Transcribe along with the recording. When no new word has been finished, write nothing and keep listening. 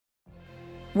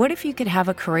What if you could have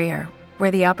a career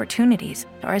where the opportunities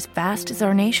are as vast as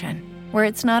our nation, where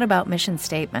it's not about mission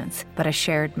statements, but a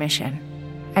shared mission?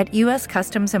 At U.S.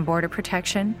 Customs and Border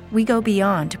Protection, we go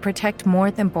beyond to protect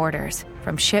more than borders.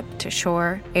 From ship to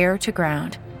shore, air to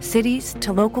ground, cities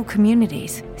to local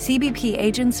communities, CBP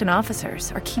agents and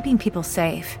officers are keeping people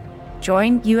safe.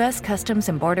 Join U.S. Customs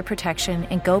and Border Protection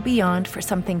and go beyond for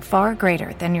something far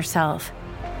greater than yourself.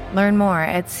 Learn more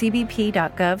at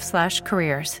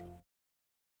cbp.gov/careers.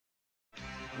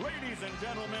 Ladies and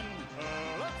gentlemen,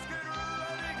 let's get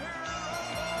ready here.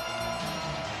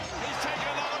 He's taken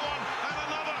another one and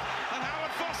another, and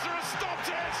Howard Foster has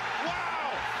stopped it.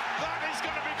 Wow, that is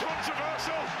going to be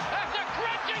controversial. That's a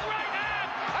crunching right hand,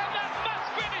 and that must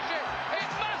finish it. It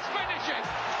must finish it.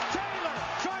 Taylor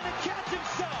trying to catch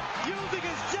himself, using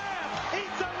his jab,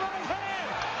 eats a right hand,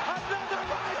 another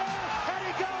right hand, and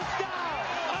he goes down.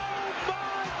 Oh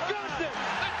my goodness!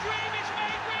 The dream is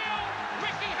made real.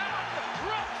 Ricky Hatton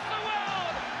rocks the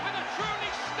world with a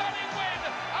truly stunning win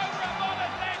over a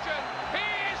modern legend. He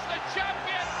is the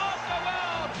champion of the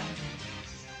world.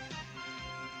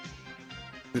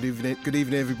 Good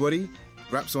evening, everybody.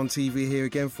 Raps on TV here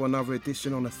again for another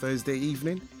edition on a Thursday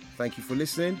evening. Thank you for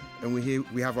listening, and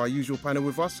we have our usual panel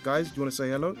with us. Guys, do you want to say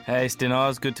hello? Hey, it's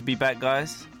Dinars. Good to be back,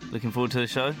 guys. Looking forward to the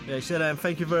show. Yeah, so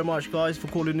thank you very much, guys, for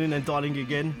calling in and dialing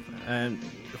again, and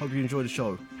hope you enjoy the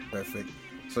show. Perfect.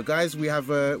 So, guys, we have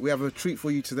a treat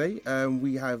for you today.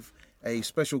 We have a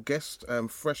special guest,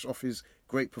 fresh off his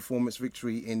great performance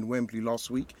victory in Wembley last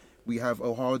week. We have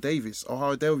Ohara Davies.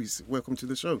 Ohara Davies, welcome to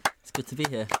the show. It's good to be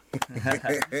here.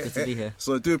 Good to be here.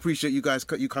 So I do appreciate you guys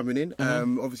coming in.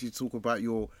 Obviously, to talk about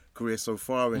your career so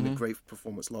far and the great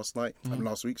performance last week.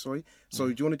 So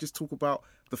do you want to just talk about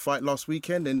the fight last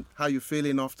weekend and how you're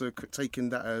feeling after taking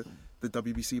that the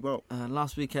WBC belt?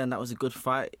 Last weekend, that was a good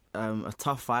fight, a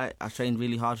tough fight. I trained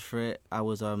really hard for it. I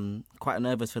was quite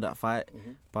nervous for that fight,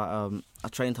 but I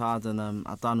trained hard and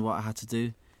I done what I had to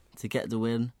do to get the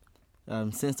win.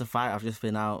 Since the fight, I've just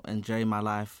been out enjoying my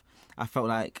life. I felt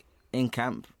like in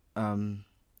camp, I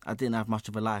didn't have much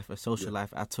of a social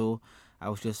life at all. I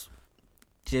was just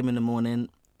gym in the morning,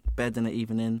 bed in the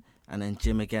evening, and then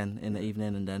gym again in the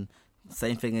evening, and then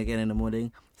same thing again in the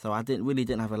morning. So I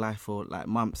didn't have a life for like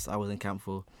months. I was in camp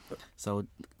for. So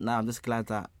now I'm just glad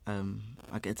that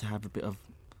I get to have a bit of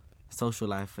social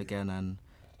life again and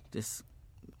just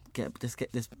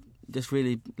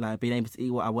really like being able to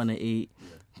eat what I want to eat.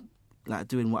 Like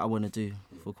doing what I want to do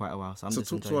for quite a while. So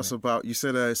talk to us about, you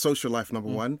said social life number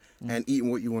one and eating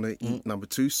what you want to eat number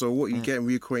two. So what are you getting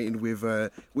reacquainted with?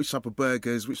 Which type of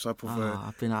burgers? Which type of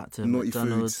I've been out to naughty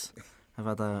McDonald's. foods? I've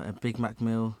had a Big Mac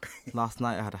meal. Last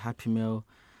night I had a Happy Meal.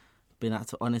 Been out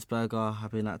to Honest Burger.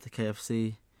 I've been out to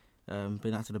KFC.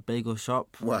 Been out to the bagel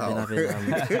shop. Wow. Been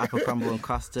having apple crumble and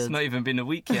custard. It's not even been a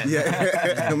week yet.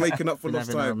 Yeah, you're making up for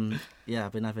lost time.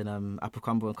 I've been having apple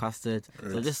crumble and custard.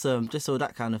 Yes. So just all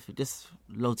that kind of, just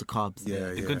loads of carbs.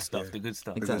 The good stuff.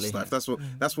 Exactly.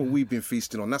 That's what we've been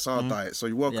feasting on. That's our diet. So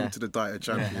you're welcome to the diet of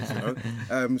champions. You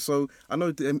know? So I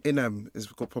know Inam has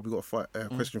probably got a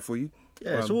question for you.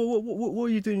 Yeah, so what are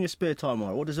you doing in your spare time,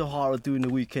 Ohara? What does Ohara do in the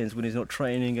weekends when he's not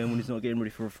training and when he's not getting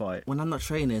ready for a fight? When I'm not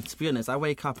training, to be honest, I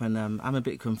wake up and I'm a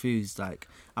bit confused. Like,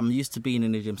 I'm used to being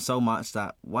in the gym so much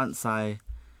that once the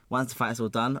fight's all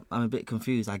done, I'm a bit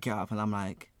confused. I get up and I'm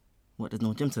like, what, there's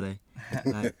no gym today?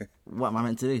 Like, what am I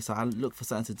meant to do? So I look for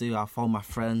something to do. I'll phone my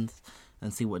friends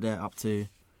and see what they're up to.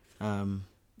 Then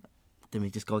we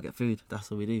just go get food.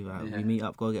 That's what we do. Right? We meet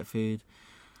up, go get food.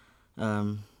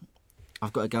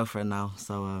 I've got a girlfriend now,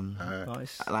 so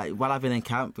nice. Like while I've been in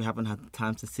camp, we haven't had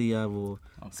time to see her or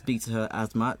speak to her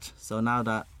as much. So now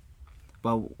that,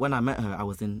 well, when I met her, I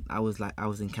was in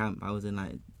camp. I was in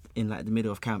the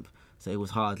middle of camp, so it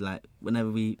was hard. Like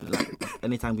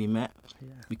anytime we met,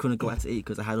 we couldn't go out to eat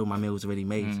because I had all my meals already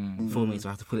made for me, so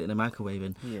I had to put it in the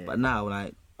microwave. But now,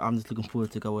 like, I'm just looking forward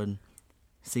to go and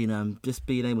seeing them, just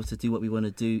being able to do what we want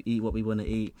to do, eat what we want to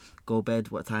eat, go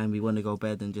bed what time we want to go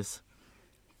bed, and just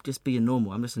being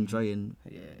normal. I'm just enjoying.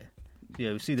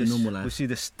 Yeah, we see the normal life. We see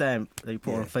the stamp that you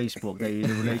put on Facebook that you're in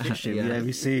a relationship.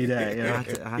 we see that. Yeah,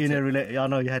 I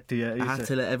know you had to. Yeah, I had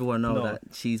to let everyone know that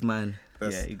she's mine.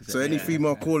 Exactly. So any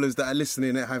female callers that are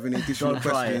listening and having additional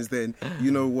questions, then you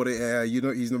know what it. You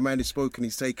know, he's the man who's spoken,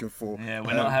 he's taken for. Yeah,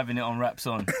 we're not having it on Raps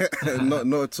On. not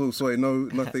at all. Sorry,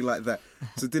 nothing like that.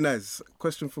 So Dinaz,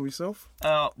 question for yourself?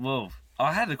 Well,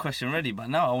 I had a question ready,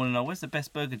 but now I want to know, where's the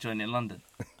best burger joint in London?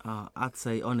 I'd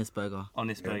say Honest Burger.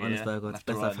 Honest Burger, Honest Burger, it's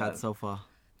the best I've had so far.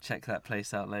 Check that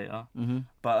place out later. Mm-hmm.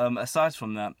 But aside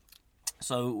from that,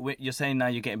 So you're saying now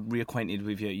you're getting reacquainted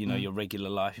with your, your regular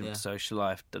life, your Yeah. social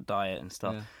life, the diet and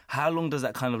stuff. Yeah. How long does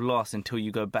that kind of last until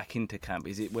you go back into camp?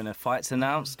 Is it when a fight's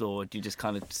announced, or do you just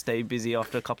kind of stay busy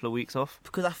after a couple of weeks off?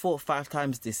 Because I fought 5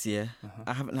 times this year,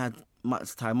 I haven't had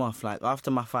much time off. Like, after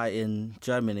my fight in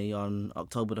Germany on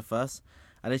October the 1st,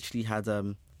 I literally had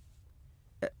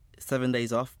 7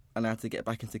 days off, and I had to get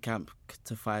back into camp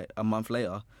to fight a month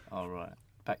later. All right.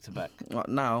 Back to back. Right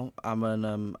now, I'm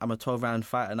a 12-round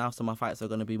fighter now, so my fights are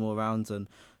going to be more rounds, and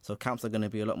so camps are going to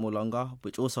be a lot more longer,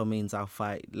 which also means I'll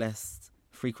fight less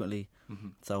frequently.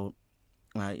 So,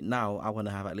 like, now I want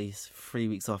to have at least 3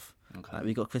 weeks off. Okay. Like,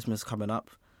 we got Christmas coming up.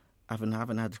 I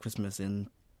haven't had Christmas in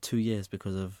 2 years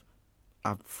because of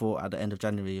I've fought at the end of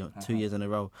January 2 years in a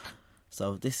row.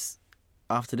 So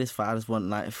after this fight, I just want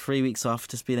like 3 weeks off,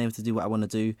 just being able to do what I want to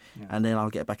do, and then I'll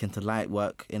get back into light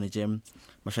work in the gym.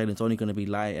 My training's only going to be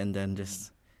light, and then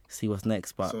just see what's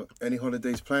next. But So, any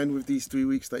holidays planned with these 3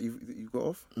 weeks that you've got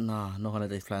off? nah, no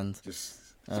holidays planned.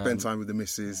 Just spend time with the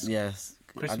missus. Yes,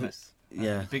 Christmas.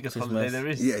 Yeah, The biggest Christmas. holiday there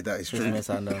is. Yeah, that is true. Christmas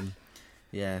and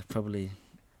yeah, probably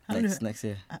next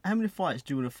year. How many fights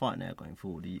do you want to fight now going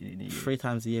forward in a year? 3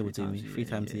 times a year would do me. 3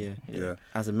 times a yeah. year. Yeah.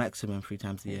 As a maximum, 3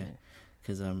 times a year.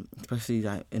 Because especially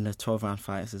like in the 12-round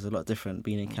fights, it's a lot different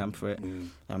being in camp for it.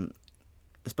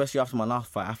 Especially after my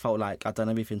last fight, I felt like I'd done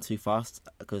everything too fast,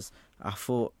 because I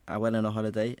thought I went on a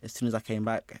holiday. As soon as I came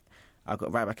back, I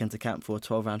got right back into camp for a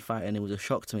 12-round fight, and it was a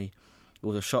shock to me. It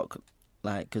was a shock,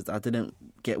 like, because I didn't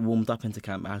get warmed up into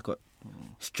camp. I got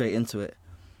straight into it.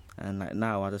 And like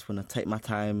now, I just want to take my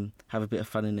time, have a bit of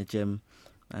fun in the gym,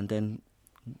 and then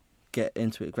get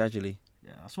into it gradually.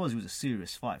 Yeah, I suppose it was a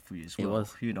serious fight for you as It well.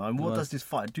 was. And what does this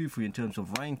fight do for you in terms of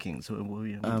rankings?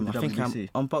 I think I'm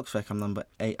on BoxRec. I'm number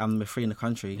 8. I'm number 3 in the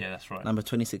country. Yeah, that's right. Number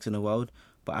 26 in the world.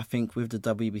 But I think with the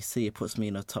WBC, it puts me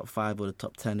in the top 5 or the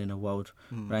top 10 in the world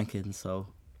ranking. So,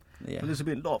 yeah. But there's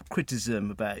been a lot of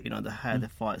criticism about how the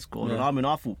fight's gone. Yeah. And I mean,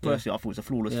 I thought personally, it was a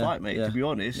flawless Yeah. fight, mate. Yeah. To be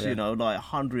honest, Yeah. like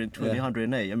 120, Yeah.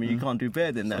 108. I mean, you can't do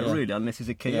better than that, Yeah. really, unless it's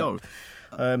a KO.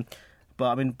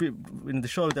 But I mean, in the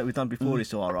show that we've done before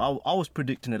this, Ohara, I was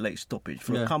predicting a late stoppage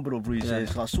for a couple of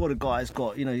reasons. I saw the guy's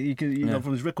got, you can,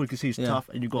 from his record, you can see he's tough,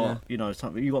 and you got,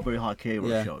 something. You got very high KO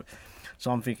ratio.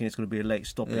 So I'm thinking it's going to be a late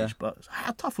stoppage. Yeah. But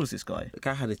how tough was this guy? The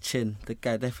guy had a chin. The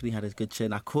guy definitely had a good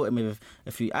chin. I caught him with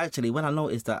a few. Actually, when I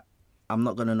noticed that I'm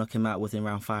not going to knock him out within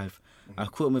round 5, I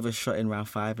caught him with a shot in round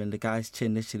 5, and the guy's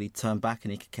chin literally turned back,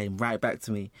 and he came right back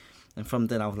to me. And from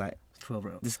then I was like, 12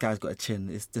 rounds. this guy's got a chin.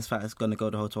 This fight is going to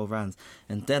go the whole 12 rounds.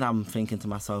 And then I'm thinking to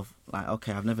myself, like,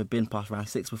 okay, I've never been past round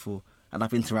 6 before, and I've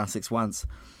been to round 6 once.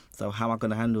 So how am I going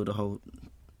to handle the whole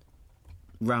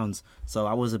rounds? So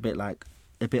I was a bit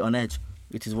on edge,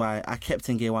 which is why I kept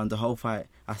in gear 1 the whole fight.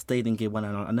 I stayed in gear 1,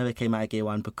 and I never came out of gear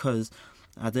 1 because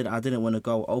I didn't want to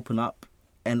go open up,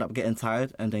 end up getting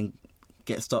tired, and then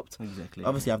get stopped. Exactly.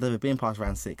 Obviously, I've never been past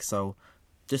round 6, so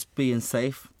just being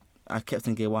safe, I kept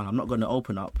in gear 1. I'm not going to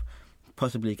open up,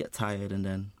 possibly get tired, and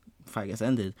then fight gets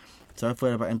ended. So I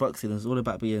thought about in boxing, it's all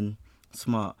about being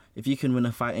smart. If you can win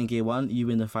a fight in gear 1, you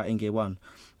win the fight in gear 1.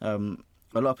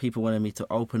 A lot of people wanted me to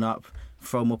open up,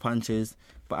 throw more punches,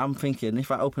 but I'm thinking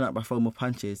if I open up by throw more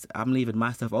punches, I'm leaving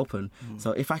myself open.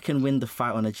 So if I can win the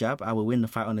fight on a jab, I will win the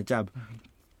fight on a jab.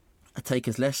 I take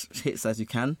as less hits as you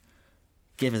can,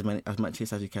 give as much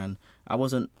hits as you can.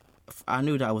 I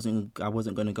knew that I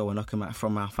wasn't going to go and knock him out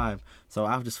from round 5. So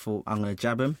I just thought I'm going to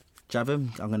jab him,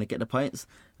 I'm going to get the points,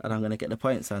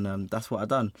 and that's what I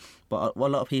done. But a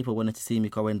lot of people wanted to see me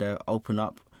go in there, open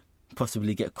up,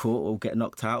 possibly get caught or get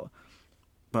knocked out.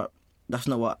 But that's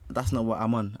not what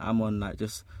I'm on. I'm on like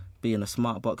just being a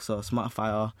smart boxer, a smart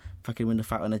fighter. If I can win the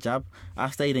fight on a jab, I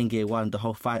stayed in gear 1 the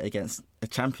whole fight against a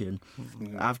champion.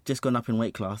 I've just gone up in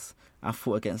weight class. I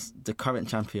fought against the current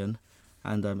champion.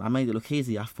 And I made it look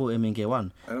easy. I fought him in gear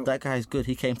 1. That guy's good.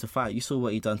 He came to fight. You saw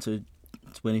what he done to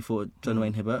when he fought John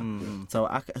Wayne Hibbert. So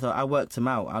I worked him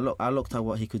out. I looked at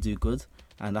what he could do good,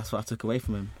 and that's what I took away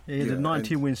from him. Yeah, he had a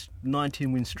 19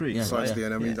 win streak. Yeah. Precisely,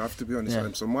 and I mean, I have to be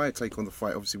honest. So my take on the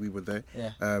fight, obviously we were there.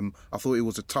 I thought it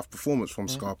was a tough performance from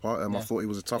Scarpa. I thought it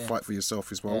was a tough fight for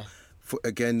yourself as well.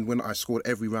 Again, when I scored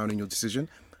every round in your decision.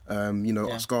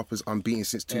 Scarpa's unbeaten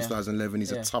since 2011.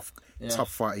 He's a tough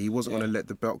fighter. He wasn't going to let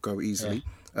the belt go easily.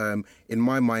 In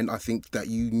my mind, I think that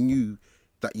you knew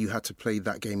that you had to play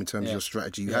that game in terms of your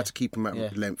strategy. You had to keep him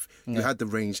at length. You had the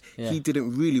range. He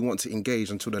didn't really want to engage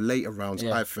until the later rounds,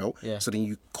 I felt. So then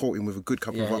you caught him with a good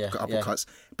couple of uppercuts.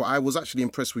 But I was actually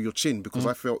impressed with your chin because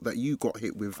I felt that you got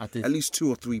hit with at least 2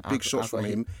 or 3 big shots from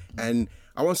him. And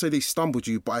I won't say they stumbled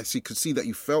you, but could see that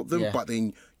you felt them, but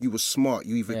then you were smart.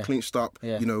 You either clinched up,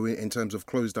 you know, in terms of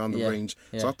close down the range.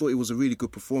 So I thought it was a really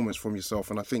good performance from yourself.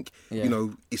 And I think, you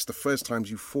know, it's the first times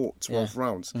you fought 12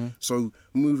 rounds. So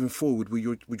moving forward, will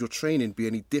your training be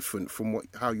any different from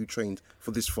how you trained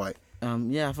for this fight?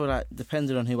 I feel like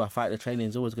depending on who I fight, the training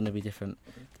is always going to be different.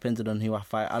 Depending on who I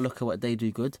fight, I look at what they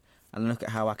do good and I look at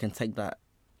how I can take that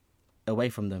away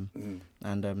from them.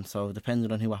 And so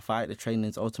depending on who I fight, the training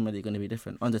is ultimately going to be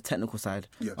different. On the technical side,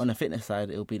 on the fitness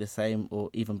side, it'll be the same or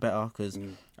even better because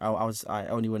I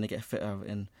only want to get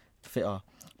fitter.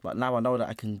 But now I know that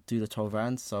I can do the 12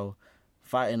 rounds, so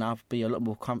fighting I'll be a lot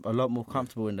more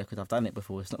comfortable in there because I've done it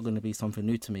before. It's not going to be something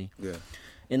new to me.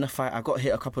 In the fight, I got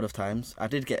hit a couple of times. I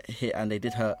did get hit and they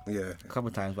did hurt a couple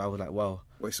of times, but I was like, well,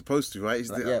 you're supposed to, right?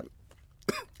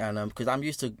 And because I'm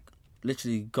used to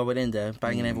literally going in there,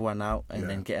 banging everyone out, and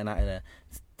then getting out of there.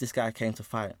 This guy came to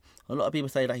fight. A lot of people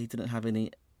say that he didn't have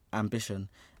any ambition.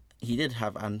 He did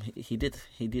have, and he did.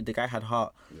 The guy had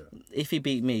heart. If he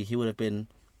beat me, he would have been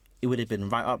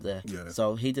right up there.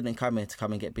 So he didn't come in to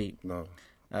come and get beat. No.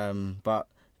 But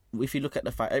if you look at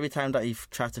the fight, every time that he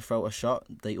tried to throw a shot,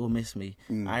 they all missed me.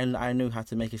 I knew how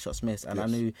to make his shots miss, and I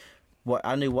knew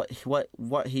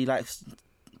what he likes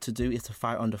to do is to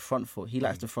fight on the front foot. He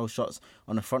likes to throw shots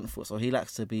on the front foot, so he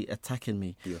likes to be attacking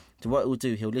me. So what he'll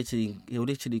do, he'll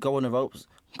literally go on the ropes,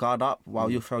 guard up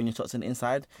while you're throwing your shots in the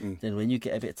inside. Then when you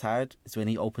get a bit tired, it's when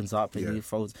he opens up and he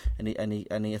throws and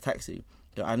he attacks you.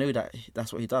 So I knew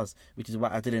that's what he does, which is why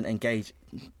I didn't engage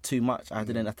too much. I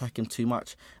didn't attack him too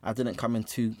much. I didn't come in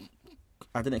too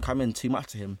much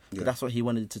to him. But that's what he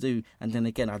wanted to do. And then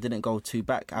again, I didn't go too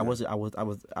back. I wasn't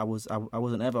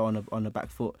ever on the back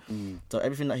foot. So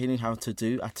everything that he knew how to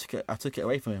do, I took it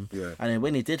away from him. And then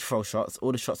when he did throw shots,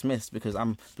 all the shots missed because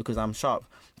I'm sharp.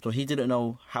 So he didn't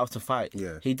know how to fight.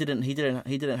 He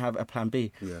didn't have a plan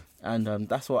B. And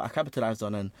that's what I capitalized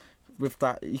on. And with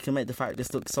that, you can make the fight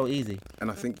just look so easy.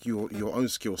 And I think your own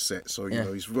skill set. So you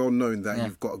know, it's well known that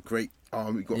you've got a great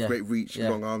arm, you've got great reach,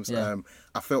 long arms.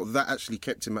 I felt that actually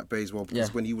kept him at bay as well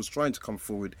because when he was trying to come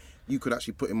forward, you could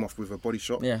actually put him off with a body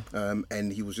shot.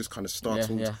 And he was just kind of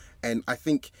startled. And I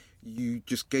think you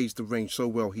just gauged the range so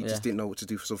well, he just didn't know what to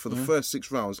do. So for the first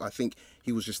 6 rounds, I think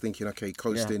he was just thinking, okay,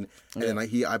 coasting. And then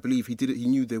I believe he did it. He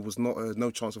knew there was no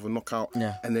chance of a knockout.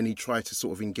 And then he tried to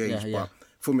sort of engage. But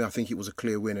for me, I think it was a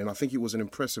clear win, and I think it was an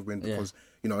impressive win because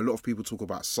you know a lot of people talk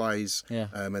about size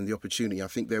and the opportunity. I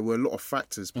think there were a lot of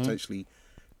factors potentially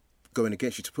going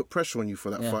against you to put pressure on you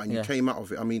for that fight, and you came out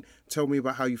of it. I mean, tell me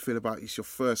about how you feel about it's your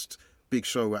first big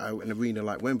show at an arena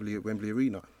like Wembley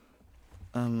Arena.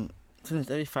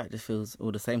 Every fight just feels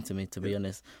all the same to me, to be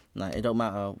honest. Like it don't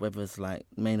matter whether it's like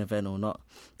main event or not.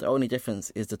 The only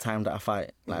difference is the time that I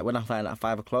fight. Like when I'm fighting at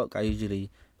 5 o'clock, I usually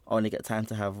only get time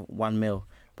to have 1 meal.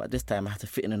 But this time I had to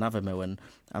fit in another meal, and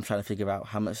I'm trying to figure out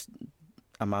how much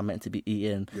am I meant to be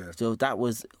eating. So that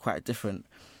was quite different.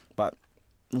 But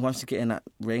once you get in that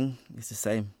ring, it's the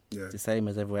same. It's the same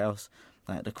as everywhere else.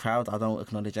 Like the crowd, I don't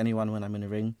acknowledge anyone when I'm in the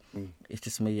ring. It's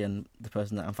just me and the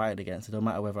person that I'm fighting against. It don't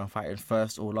matter whether I'm fighting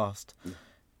first or last.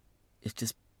 It's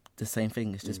just the same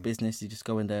thing. It's just business. You just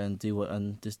go in there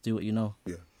and just do what you know.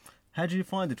 How did you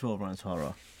find the 12 rounds,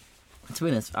 Ohara? To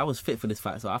be honest, I was fit for this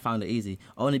fight, so I found it easy.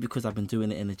 Only because I've been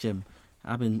doing it in the gym.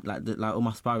 I've been like all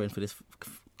my sparring for this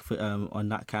on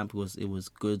that camp was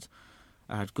good.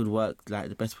 I had good work, like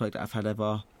the best work that I've had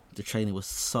ever. The training was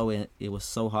so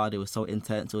hard, it was so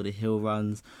intense, all the hill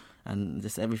runs and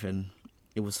just everything.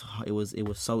 It was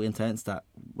so intense that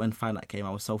when fight night came,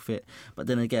 I was so fit. But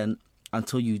then again,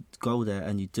 until you go there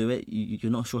and you do it,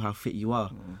 you're not sure how fit you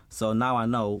are. So now I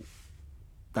know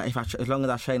that as long as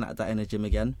I train like that in the gym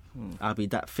again, I'll be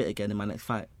that fit again in my next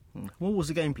fight. What was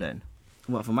the game plan?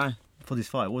 What for this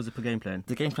fight? What was the game plan?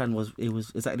 The game plan was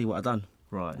exactly what I done.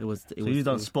 Right. You've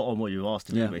done spot on what you were asked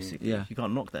to do, basically. You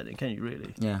can't knock that, then, can you?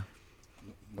 Really? Yeah.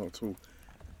 Not at all.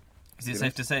 Is it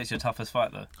safe to say it's your toughest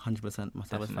fight though? 100% my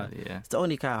toughest fight. Yeah. It's the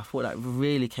only guy I thought that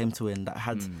really came to win that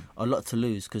had a lot to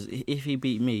lose, because if he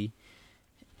beat me,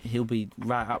 he'll be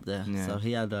right up there. Yeah. So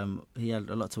he had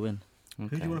a lot to win. Okay.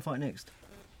 Who do you want to fight next?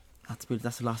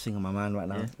 That's the last thing on my mind right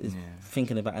now. Is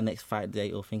thinking about a next fight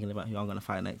date or thinking about who I'm going to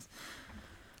fight next.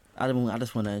 I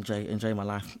just want to enjoy my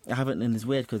life. And it's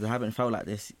weird because I haven't felt like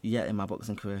this yet in my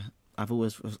boxing career. I've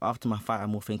always, after my fight,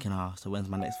 I'm all thinking, so when's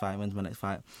my next fight?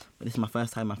 But this is my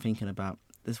first time I'm thinking about,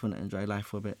 just want to enjoy life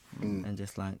for a bit. And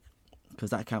just like,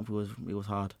 because that camp was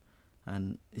hard.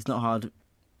 And it's not hard,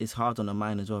 it's hard on the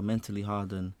mind as well, mentally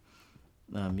hard. And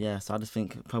so I just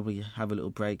think probably have a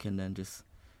little break and then just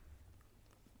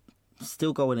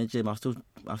still go in the gym.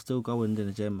 I'll still go in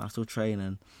the gym. I'll still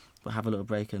train but have a little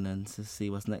break and then to see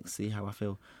what's next, see how I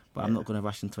feel. But I'm not going to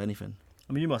rush into anything.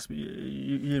 I mean, you must be.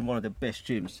 You're in one of the best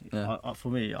gyms. Yeah. For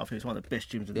me, I think it's one of the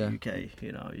best gyms in the UK.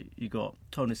 You know, you got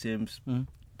Tony Sims,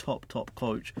 top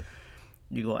coach.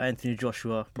 You got Anthony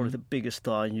Joshua, probably the biggest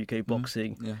star in UK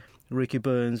boxing. Yeah. Ricky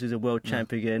Burns, who's a world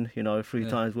champ again. You know, 3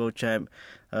 times world champ.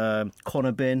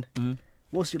 Conor Ben.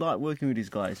 What's it like working with these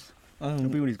guys?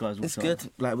 Being with these guys all It's the time?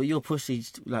 good. Like we all push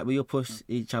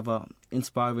each other,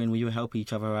 inspiring. We all help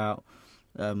each other out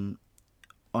on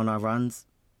our runs.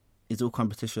 It's all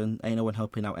competition. Ain't no one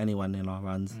helping out anyone in our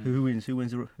runs. Who wins? Who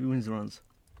wins the runs?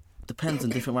 Depends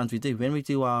on different runs we do. When we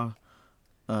do our,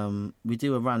 we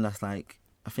do a run that's like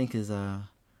I think is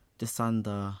just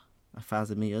under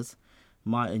 1,000 meters.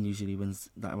 Martin usually wins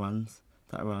that run.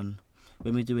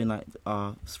 When we're doing like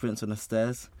our sprints on the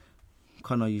stairs,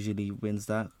 Connor usually wins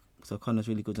that. So Connor's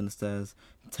really good on the stairs.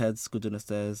 Ted's good on the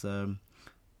stairs.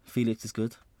 Felix is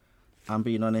good. I'm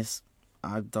being honest.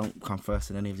 I don't come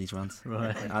first in any of these runs.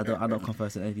 Right. I don't come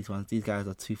first in any of these runs. These guys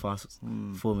are too fast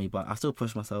for me, but I still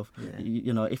push myself. Yeah.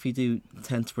 You know, if you do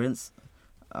 10 sprints,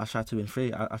 I try to win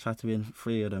 3. I try to win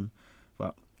 3 of them,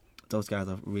 but those guys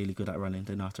are really good at running.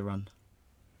 They know how to run.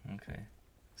 Okay.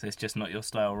 So it's just not your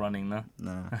style running, no?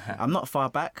 Nah. I'm not far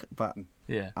back, but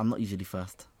Yeah. I'm not usually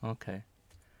first. Okay.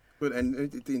 But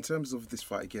and in terms of this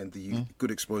fight again, the good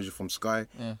exposure from Sky,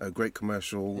 a great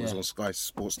commercial was on Sky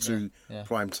Sports 2,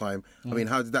 prime time. I mean,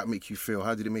 how did that make you feel?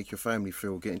 How did it make your family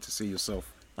feel getting to see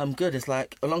yourself? I'm good. It's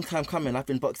like a long time coming. I've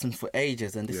been boxing for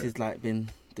ages, and this has like been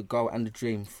the goal and the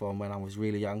dream from when I was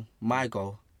really young. My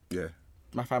goal. Yeah.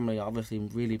 My family are obviously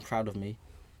really proud of me.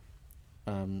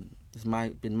 It's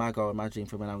been my goal and my dream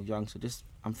from when I was young. So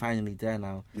I'm finally there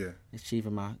now. Yeah.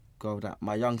 Achieving my goal that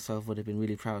my young self would have been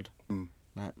really proud.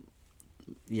 Like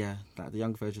the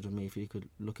young version of me, if you could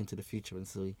look into the future and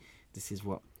see this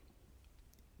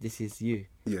is you.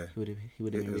 Yeah. He would have been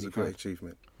really proud. It was a great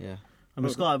achievement. Yeah. I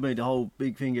mean, Sky made the whole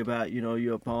big thing about, you know,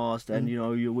 your past and, you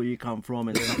know, where you come from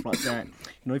and stuff like that. You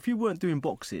know, if you weren't doing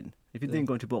boxing, if you didn't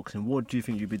go into boxing, what do you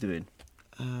think you'd be doing?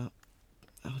 I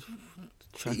would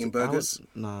eating burgers?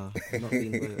 No, not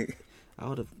eating burgers. I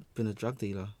would have been a drug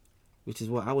dealer, which is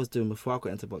what I was doing before I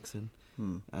got into boxing.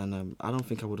 And I don't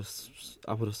think I would have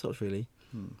stopped really.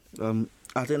 I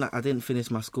didn't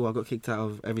finish my school. I got kicked out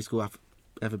of every school I've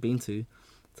ever been to,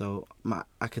 so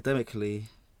academically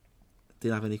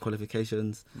didn't have any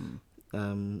qualifications.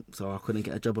 So I couldn't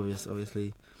get a job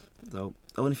obviously. So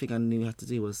the only thing I knew how to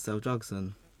do was sell drugs,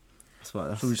 and so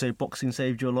would you say boxing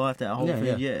saved your life? That whole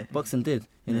thing, yeah. Boxing did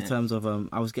in the terms of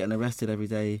I was getting arrested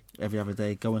every other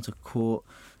day, going to court,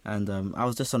 and I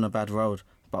was just on a bad road.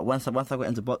 But once I got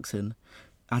into boxing,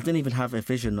 I didn't even have a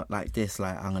vision like this.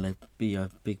 Like I'm gonna be a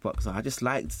big boxer. I just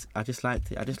liked it. I just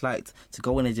liked to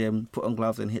go in the gym, put on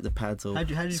gloves, and hit the pads. Or how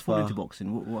did you fall into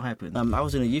boxing? What happened? I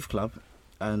was in a youth club,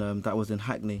 and that was in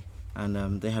Hackney,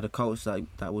 and they had a coach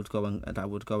that would go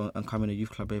and come in a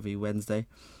youth club every Wednesday,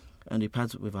 and do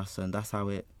pads with us, and that's how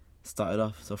it started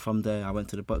off. So from there, I went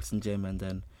to the boxing gym, and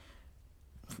then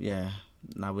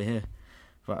now we're here.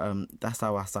 But that's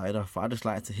how I started off. I just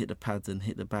liked to hit the pads and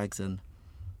hit the bags, and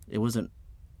it wasn't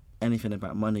anything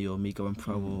about money or me going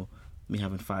pro or me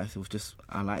having fights. It was just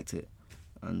I liked it.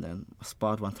 And then I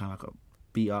sparred one time. I got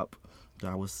beat up.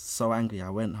 I was so angry. I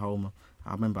went home.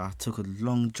 I remember I took a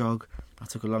long jog. I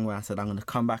took a long run. I said I'm going to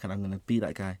come back and I'm going to beat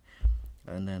that guy.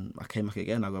 And then I came back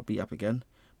again. I got beat up again.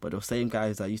 But those same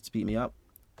guys that used to beat me up,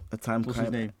 a time What's came.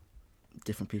 His name?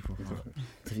 Different people.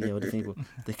 Different people.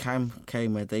 The time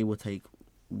came where they would take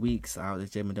weeks out of the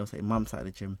gym and they'll take months out of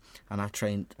the gym, and I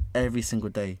trained every single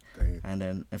day. And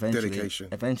then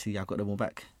eventually I got them all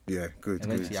back. Yeah, good.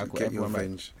 Eventually I got get your everyone back.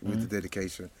 revenge with the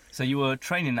dedication. So you were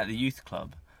training at the youth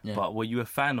club, but were you a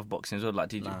fan of boxing as well? Like,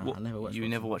 did I never watched you boxing.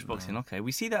 never watched boxing? Okay,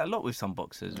 we see that a lot with some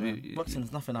boxers.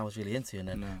 Boxing's nothing I was really into, and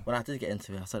then when I did get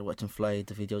into it, I started watching Floyd,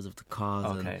 the videos of the cars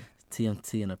and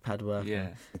TMT and the pad work.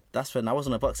 Yeah, that's when I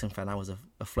wasn't a boxing fan. I was a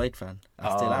Floyd fan.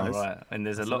 I still am. Right, and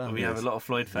there's a lot. We have a lot of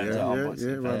Floyd fans. Yeah,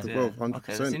 around the world, 100%.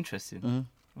 Okay, that's interesting.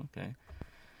 Okay.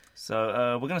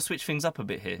 So we're going to switch things up a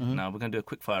bit here. Now we're going to do a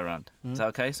quick fire round. Is that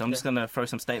okay? So I'm just going to throw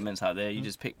some statements out there. You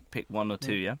just pick one or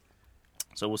two, yeah?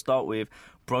 So we'll start with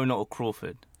Broner or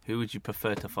Crawford. Who would you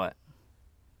prefer to fight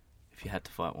if you had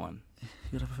to fight one?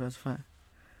 Who would I prefer to fight?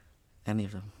 Any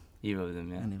of them. Either of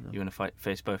them, yeah? Any of them. You want to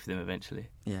face both of them eventually?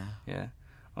 Yeah. Yeah?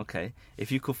 Okay.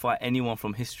 If you could fight anyone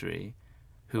from history,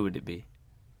 who would it be?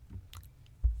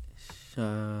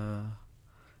 Anyone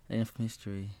from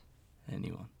history?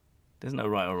 Anyone. There's no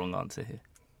right or wrong answer here.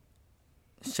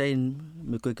 Shane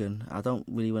McGuigan. I don't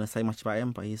really want to say much about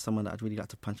him, but he's someone that I'd really like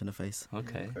to punch in the face.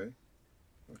 Okay.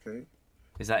 Okay.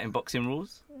 Is that in boxing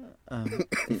rules?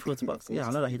 If he was boxing, yeah,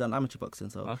 I know that he done amateur boxing,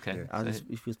 so Okay. if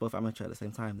he was both amateur at the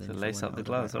same time, then So if lace he up went,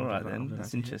 the I would gloves. All right, I then. would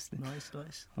That's like- interesting.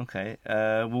 Nice. Okay.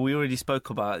 Well, we already spoke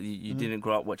about you didn't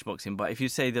grow up watching boxing, but if you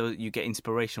say that you get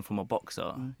inspiration from a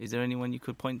boxer, is there anyone you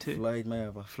could point to? Floyd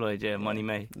Mayweather. Floyd, yeah, Money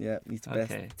May. Yeah, he's the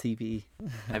Okay. best. TBE.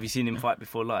 Have you seen him fight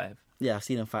before live? Yeah, I've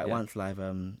seen him fight Yeah. once live.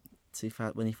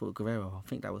 2000 when he fought Guerrero. I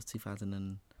think that was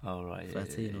 2013 Oh, right. or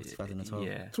 2012.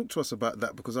 Yeah. Talk to us about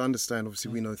that, because I understand,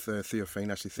 obviously, we know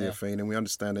Theophane, and we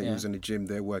understand that he was in the gym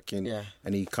there working,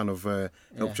 and he kind of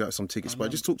helped you out some tickets.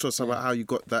 But just talk to us about how you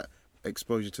got that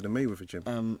exposure to the Mayweather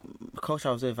gym. Coach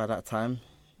I was with at that time,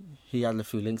 he had a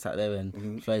few links out there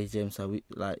in Floyd's gym, so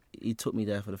he took me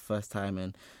there for the first time,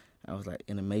 and I was like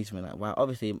in amazement. Like, wow,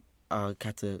 obviously I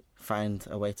had to find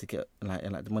a way to get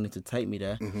like the money to take me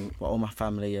there, but all my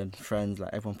family and friends, like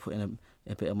everyone put in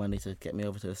a bit of money to get me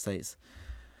over to the States.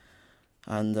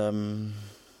 And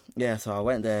so I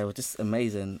went there. It was just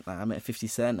amazing. Like, I met 50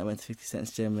 Cent. I went to 50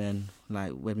 Cent's gym, and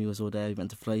like when we was all there, we went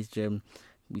to Floyd's gym.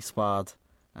 We sparred,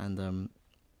 and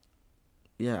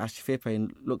actually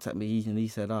Theophane looked at me and he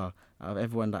said, out of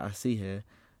everyone that I see here,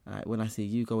 when I see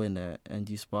you go in there and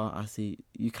you spar, I see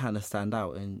you kind of stand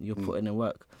out and you're putting in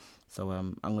work. So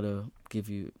I'm going to give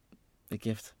you a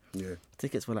gift. Yeah.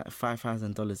 Tickets were like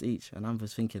 $5,000 each, and I'm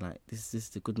just thinking like, this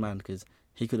is a good man, because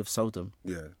he could have sold them.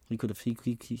 Yeah. He could have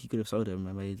sold them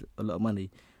and made a lot of money,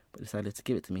 but decided to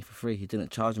give it to me for free. He didn't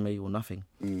charge me or nothing,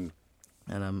 and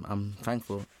I'm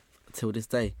thankful till this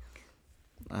day.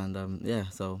 And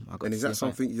so I got. And is that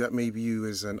something that maybe you,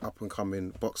 as an up and coming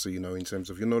boxer, in terms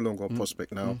of you're no longer a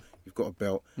prospect now, you've got a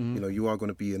belt, you are going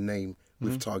to be a name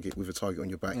with a target on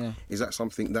your back. Yeah. Is that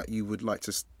something that you would like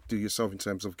to do yourself in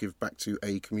terms of give back to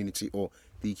a community or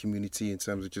the community in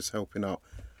terms of just helping out?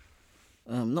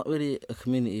 Not really a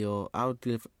community, or I like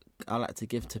to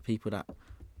give to people that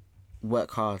work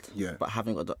hard, but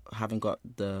haven't got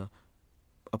the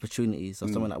opportunities. So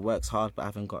someone that works hard but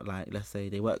haven't got, like, let's say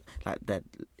they work like that.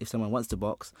 If someone wants to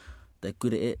box, they're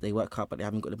good at it, they work hard, but they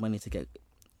haven't got the money to get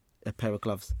a pair of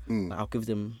gloves. Like, I'll give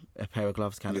them a pair of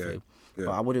gloves, kind of thing. Yeah.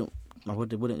 But I wouldn't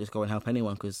just go and help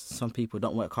anyone, because some people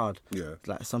don't work hard. Yeah.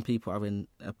 Like, some people are in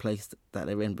a place that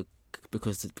they're in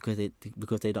because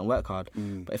they don't work hard.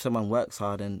 But if someone works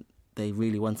hard and they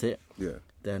really want it,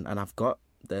 then 100%,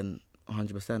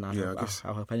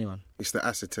 I'll help anyone. It's the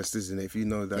acid test, isn't it? If you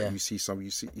know that you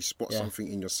spot something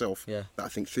in yourself that I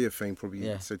think Theophane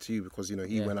probably said to you, because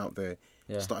he went out there,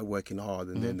 started working hard,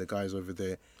 and then the guys over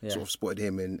there sort of spotted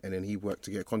him, and then he worked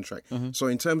to get a contract. So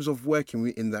in terms of working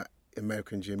in that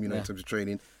American gym, in terms of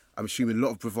training, I'm assuming a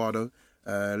lot of bravado.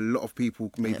 A lot of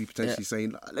people maybe potentially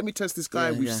saying, "Let me test this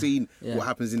guy." We've seen what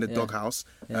happens in the doghouse.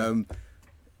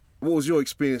 What was your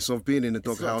experience of being in the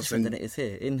doghouse? And it is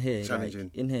here. In here,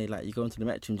 challenging. Like you go into the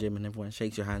Metrum gym and everyone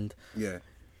shakes your hand. Yeah.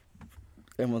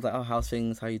 Everyone's like, "Oh, how's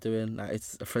things? How you doing?" Like,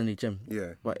 it's a friendly gym.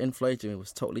 Yeah. But in Floyd gym, it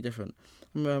was totally different.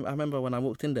 I remember when I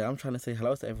walked in there, I'm trying to say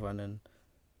hello to everyone, and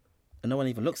no one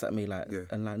even looks at me,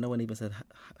 and like no one even said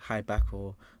hi back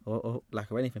or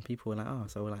anything. People were like, "Oh,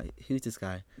 so like, who's this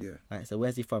guy?" Yeah. Like, so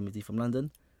where's he from? Is he from London?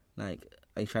 Like,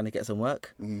 are you trying to get some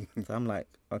work? So I'm like,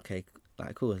 okay,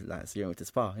 like, cool. Like, so you're with the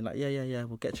spa? And like, yeah.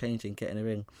 We'll get changed and get in the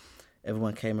ring.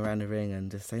 Everyone came around the ring and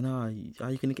just saying, "No,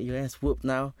 are you gonna get your ass whooped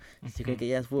now? You're gonna get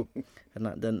your ass whooped."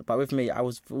 And but with me, I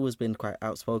was always been quite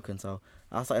outspoken, so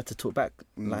I started to talk back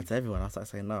like to everyone. I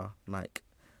started saying, "No, like,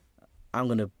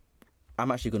 I'm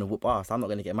actually gonna whoop ass. I'm not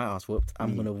gonna get my ass whooped.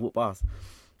 I'm gonna whoop ass."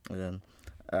 And then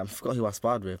I forgot who I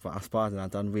sparred with, but I sparred and I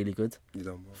done really good. You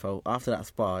done well. So after that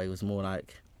spar, it was more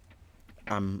like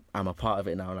I'm a part of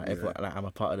it now. Like, everyone, like, I'm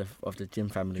a part of the gym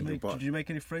family. Did you make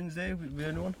any friends there with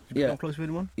anyone? Did you Yeah. become close with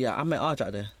anyone? Yeah, I met Arj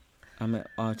out there. I'm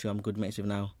good mates with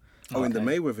now. Oh, in the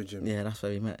Mayweather gym? Yeah, that's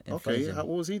where we met. Okay, what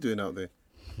was he doing out there?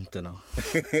 Don't know.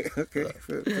 Okay.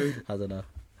 I don't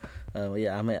know.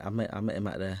 Yeah, I met him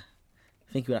out there.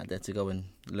 I think we went out there to go and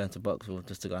learn to box, or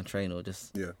just to go and train, or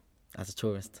just as a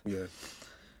tourist. Yeah.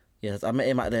 Yes, I met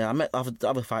him out there. I met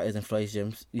other fighters in Floyd's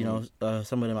gyms.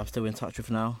 Some of them I'm still in touch with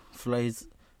now. Floyd's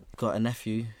got a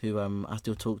nephew who I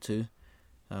still talk to,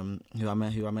 who I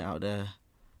met out there.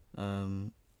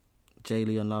 Jay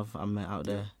Leon Love I met out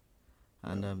there,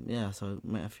 and so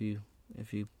met a few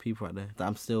people out there that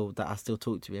I still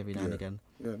talk to every now and again.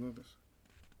 Yeah, no, that's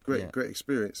great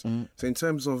experience. So in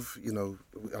terms of,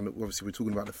 obviously we're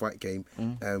talking about the fight game.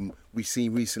 We've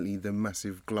seen recently the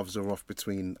massive gloves are off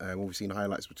between. We've seen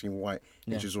highlights between White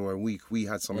and Chisora, and we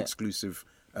had some exclusive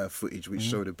footage which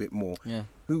showed a bit more. Yeah.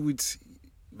 Who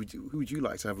would you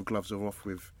like to have a gloves are off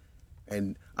with?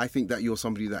 And I think that you're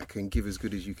somebody that can give as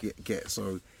good as you get.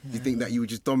 So do you think that you would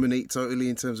just dominate totally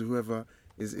in terms of whoever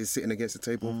is sitting against the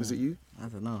table opposite you? I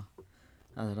don't know.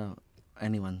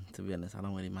 Anyone, to be honest, I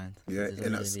don't really mind. Yeah, It's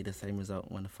going to be the same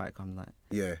result when the fight comes. Like,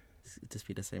 yeah, it'll just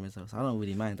be the same result. So I don't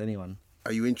really mind anyone.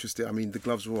 Are you interested? I mean, the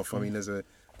gloves are off. I mean, as a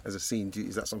scene,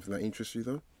 is that something that interests you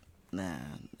though? Nah,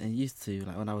 I used to.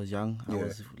 Like when I was young, I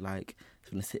was like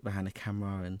going to sit behind a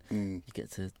camera and you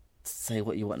get to say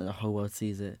what you want and the whole world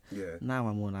sees it. Yeah. Now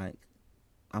I'm more like,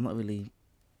 I'm not really.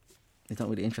 It don't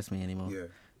really interest me anymore. Yeah.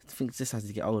 I think just as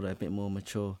you get older, a bit more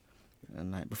mature,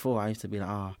 and like before, I used to be like,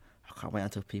 I can't wait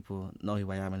until people know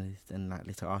who I am and like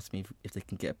later ask me if they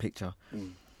can get a picture.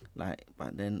 Like,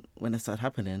 but then when it started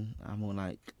happening, I'm more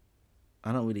like,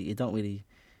 it don't really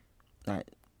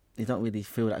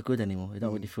feel that good anymore. It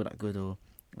don't really feel that good, or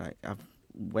like I've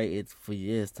waited for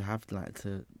years to have like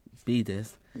to be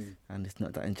this, and it's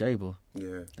not that enjoyable.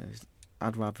 Yeah.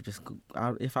 I'd rather just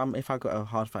if I got a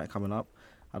hard fight coming up,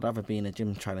 I'd rather be in a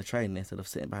gym trying to train instead of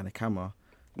sitting behind a camera,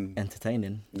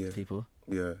 entertaining people.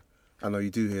 Yeah. I know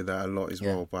you do hear that a lot as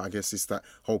well, but I guess it's that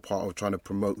whole part of trying to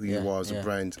promote who you are as a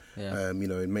brand, you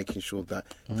know, and making sure that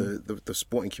the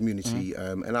sporting community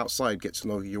and outside get to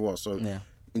know who you are. So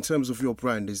in terms of your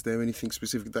brand, is there anything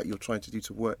specific that you're trying to do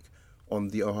to work on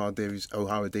the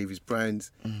Ohara Davies brand?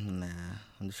 Nah,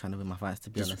 I'm just trying to win my fights,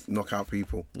 to be honest. Knock out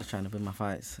people. Just trying to win my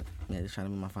fights. Yeah, just trying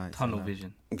to win my fights. Tunnel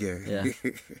vision. Yeah.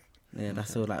 Yeah,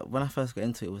 that's all. Like when I first got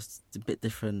into it, it was a bit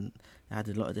different. I had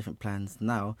a lot of different plans.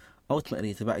 Now,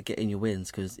 ultimately, it's about getting your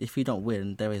wins, because if you don't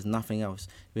win, there is nothing else.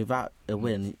 Without a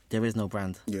win, there is no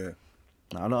brand. Yeah.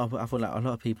 I feel like a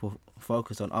lot of people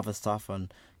focus on other stuff,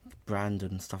 on brand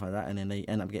and stuff like that, and then they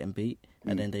end up getting beat,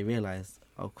 and then they realise,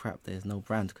 oh crap, there's no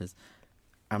brand because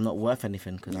I'm not worth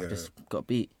anything because I've just got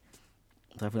beat.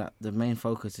 So I feel like the main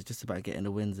focus is just about getting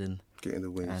the wins in. Getting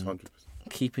the wins, 100%.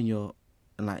 Keeping your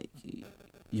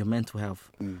mental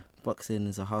health. Boxing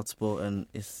is a hard sport, and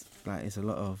it's a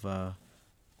lot of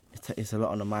it's a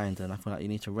lot on the mind, and I feel like you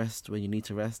need to rest when you need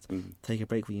to rest, take a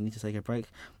break when you need to take a break.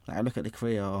 Like I look at the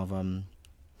career of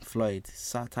Floyd.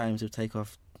 Sometimes he'll take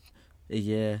off a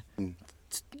year,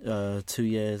 2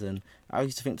 years, and I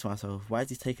used to think to myself, why is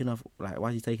he taking off? Like, why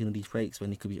is he taking all these breaks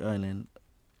when he could be earning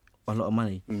a lot of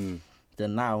money?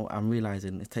 Then now I'm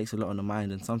realising it takes a lot on the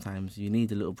mind, and sometimes you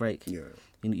need a little break. Yeah.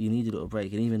 You need a little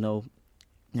break, and even though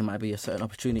there might be a certain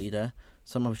opportunity there,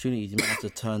 some opportunities you might have to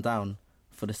turn down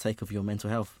for the sake of your mental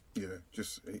health. Yeah,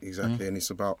 just exactly, and it's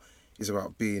about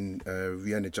being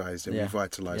re-energized and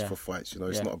revitalized for fights. You know,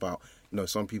 it's not about, you know,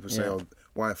 some people say, oh,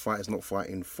 why a fighter's not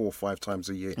fighting 4 or 5 times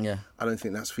a year. Yeah. I don't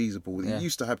think that's feasible. It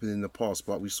used to happen in the past,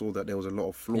 but we saw that there was a lot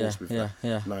of flaws with that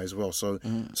now as well. So,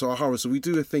 Ohara, so we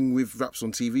do a thing with Raps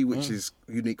on TV, which is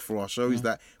unique for our show, is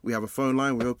that we have a phone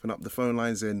line. We open up the phone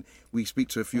lines and we speak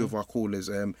to a few of our callers.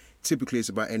 Typically, it's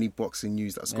about any boxing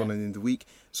news that's gone on in the week.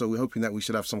 So we're hoping that we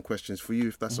should have some questions for you,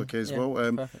 if that's okay as well.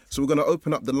 So we're going to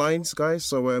open up the lines, guys.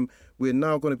 So we're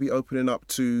now going to be opening up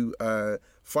to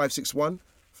 561.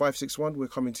 561, we're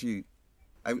coming to you.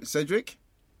 Cedric?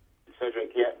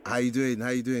 Cedric, yeah. How you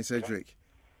doing, Cedric?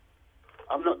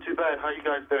 I'm not too bad. How you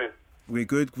guys doing? We're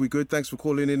good. Thanks for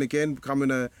calling in again,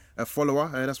 becoming a follower.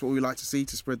 That's what we like to see,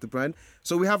 to spread the brand.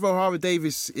 So we have Ohara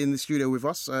Davies in the studio with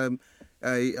us.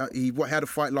 He had a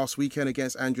fight last weekend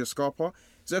against Andrea Scarpa.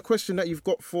 Is there a question that you've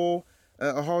got for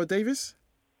Ohara Davies?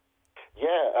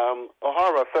 Yeah,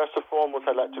 Ohara, first and foremost,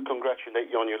 I'd like to congratulate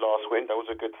you on your last win. That was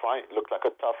a good fight. It looked like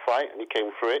a tough fight, and you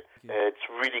came through it. It's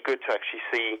really good to actually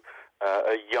see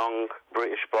a young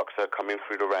British boxer coming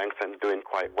through the ranks and doing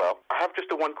quite well. I have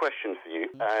just one question for you,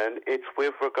 and it's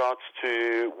with regards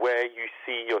to where you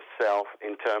see yourself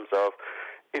in terms of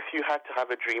if you had to have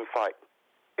a dream fight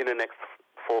in the next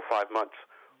 4 or 5 months,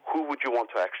 who would you want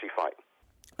to actually fight?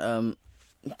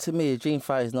 To me, a dream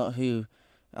fight is not who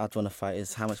I'd want to fight,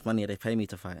 is how much money they pay me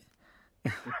to fight.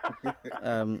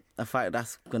 A fight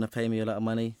that's going to pay me a lot of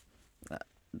money,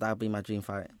 that would be my dream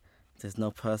fight. There's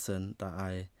no person that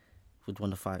I would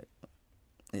want to fight.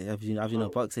 As you know,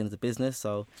 boxing is a business,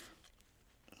 so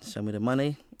show me the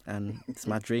money and it's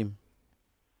my dream.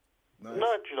 Nice.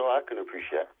 No, you know, I can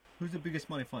appreciate. Who's the biggest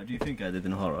money fight do you think I did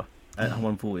in Ohara at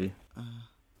 140?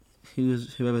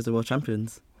 Whoever's the world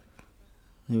champions.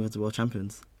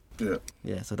 Yeah.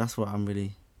 Yeah, so that's what I'm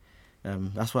really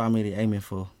aiming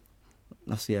for.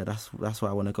 That's what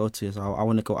I want to go to. So I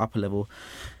want to go up a level.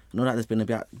 I know that there's been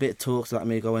a bit of talks about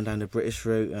me going down the British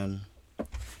route, and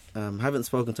haven't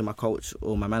spoken to my coach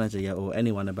or my manager yet or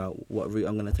anyone about what route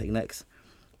I'm going to take next.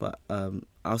 But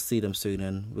I'll see them soon,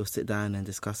 and we'll sit down and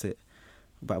discuss it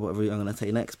about what route I'm going to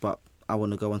take next. But I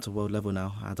want to go onto world level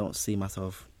now. I don't see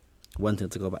myself wanting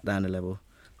to go back down the level,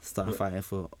 start fighting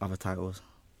for other titles.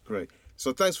 Great.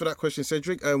 So thanks for that question,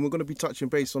 Cedric. We're going to be touching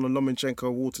base on the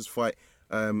Lomachenko Waters fight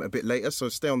a bit later, so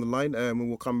stay on the line and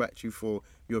we'll come back to you for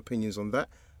your opinions on that.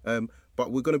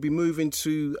 But we're going to be moving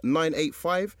to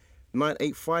 985.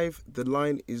 985, the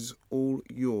line is all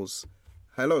yours.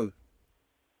 Hello.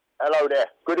 Hello there.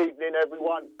 Good evening,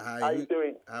 everyone. How you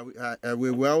doing?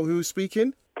 We're well. Who's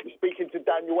speaking? Speaking to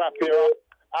Daniel Appiah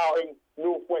out in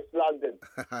northwest London.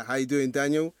 How you doing,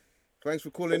 Daniel? Thanks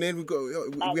for calling in.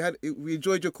 We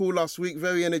enjoyed your call last week.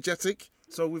 Very energetic.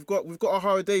 So we've got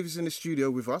Ohara Davies in the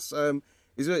studio with us.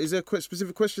 Is there a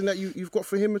specific question that you've got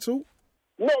for him at all?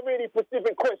 Not really a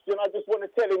specific question. I just want to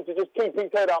tell him to just keep his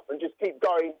head up and just keep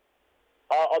going.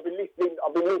 I've been listening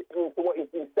to what he's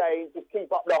been saying. Just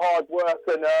keep up the hard work,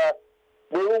 and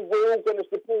we're all going to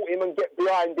support him and get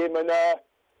behind him. And that's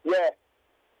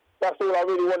all I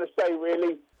really want to say.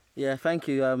 Really. Yeah, thank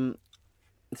you.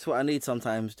 It's what I need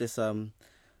sometimes. Just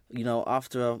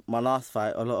after my last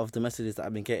fight, a lot of the messages that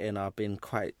I've been getting have been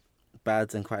quite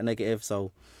bad and quite negative.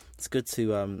 So it's good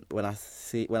to when I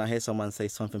hear someone say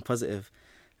something positive,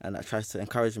 and that tries to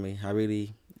encourage me. I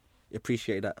really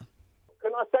appreciate that.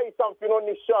 Can I say something on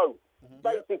this show? Mm-hmm.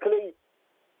 Basically,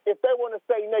 if they want to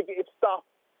say negative stuff,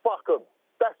 fuck them.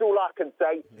 That's all I can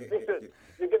say. Listen,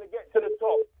 you're going to get to the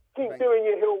top. Keep doing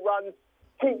your hill runs.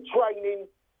 Keep training.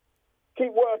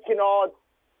 Keep working hard.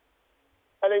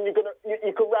 And then you can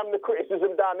ram the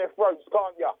criticism down their throats,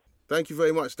 can't you? Thank you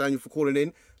very much, Daniel, for calling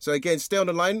in. So again, stay on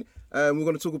the line. We're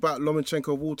going to talk about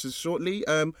Lomachenko Waters shortly.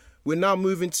 We're now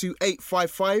moving to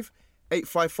 855.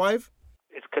 855.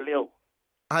 It's Khalil.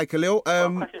 Hi, Khalil. I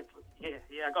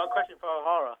got a question for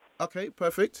Ohara. Okay,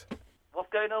 perfect. What's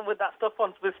going on with that stuff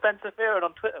with Spencer Fearon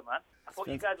on Twitter, man? I thought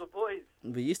you guys were boys.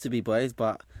 We used to be boys,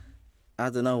 but I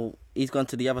don't know. He's gone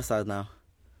to the other side now.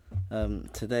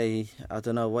 Today, I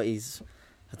don't know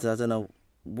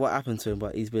what happened to him,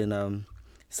 but he's been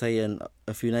saying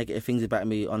a few negative things about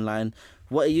me online.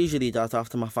 What he usually does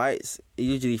after my fights, he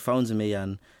usually phones me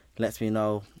and lets me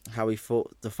know how he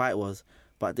thought the fight was.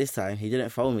 But this time, he didn't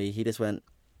phone me. He just went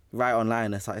right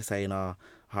online and started saying,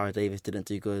 Ohara Davies didn't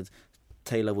do good,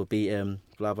 Taylor would beat him,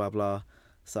 blah, blah, blah.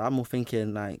 So I'm all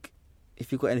thinking, like,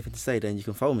 if you've got anything to say, then you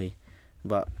can phone me.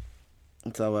 But,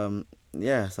 so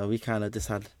we kind of just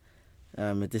had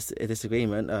a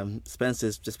disagreement.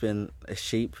 Spencer's just been a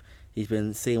sheep. He's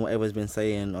been seeing what everyone's been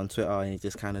saying on Twitter, and he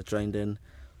just kind of joined in.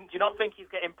 Do you not think he's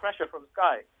getting pressure from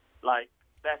Sky? Like,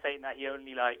 they're saying that he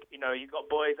only, he's got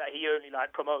boys that he only,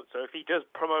 promotes. So if he does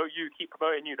promote you, keep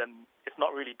promoting you, then it's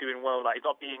not really doing well. Like, he's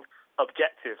not being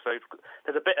objective. So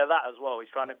there's a bit of that as well.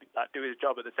 He's trying to do his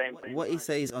job at the same time. What he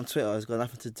says on Twitter has got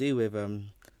nothing to do with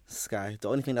Sky. The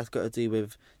only thing that's got to do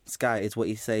with Sky is what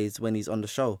he says when he's on the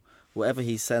show. Whatever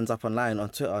he sends up online on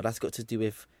Twitter, that's got to do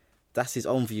with, that's his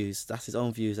own views. That's his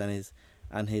own views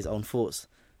and his own thoughts.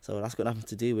 So that's got nothing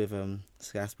to do with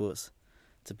Sky Sports,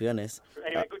 to be honest.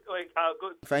 Anyway, good.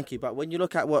 Thank you. But when you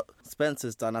look at what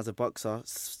Spencer's done as a boxer,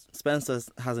 Spencer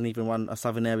hasn't even won a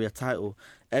Southern Area title.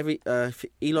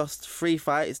 He lost 3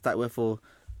 fights that were for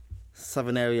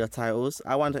Southern Area titles.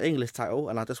 I won the English title,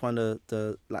 and I just won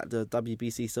the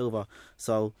WBC silver.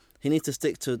 So he needs to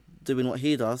stick to doing what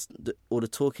he does, all the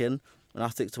talking, and I'll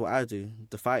stick to what I do,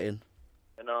 the fighting.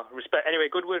 Respect. Anyway,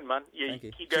 good win, man. Thank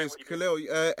you. Keep going. Cheers, Khalil.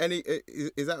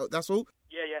 That's all?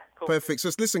 Yeah, cool. Perfect.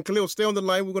 So listen, Khalil, stay on the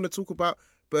line. We're going to talk about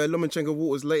Lomachenko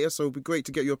Waters later, so it'll be great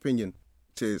to get your opinion.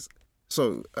 Cheers.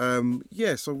 So,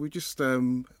 so we just,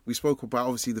 we spoke about,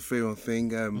 obviously, the Fearon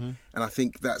thing, and I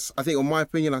think in my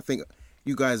opinion, I think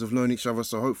you guys have known each other,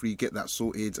 so hopefully you get that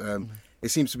sorted. It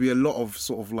seems to be a lot of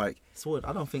sort of sorted.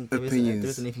 I don't think there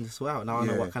is anything to sort out. Now I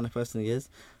know what kind of person he is.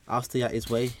 I'll stay out his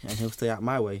way, and he'll stay out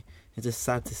my way. It's just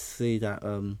sad to see that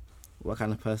what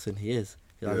kind of person he is.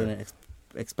 I didn't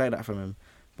expect that from him.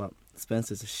 But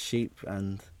Spencer's a sheep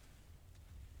and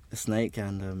a snake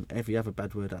and every other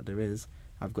bad word that there is.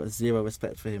 I've got zero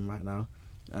respect for him right now.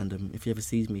 And if he ever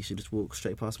sees me, he should just walk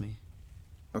straight past me.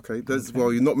 Okay.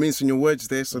 Well, you're not mincing your words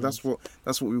there, so that's what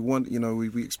we want.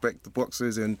 We expect the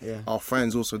boxers and our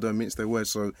fans also don't mince their words.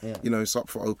 So it's up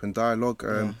for open dialogue.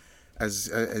 As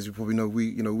you probably know,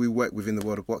 we work within the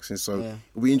world of boxing, so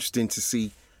it'll be interesting to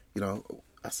see,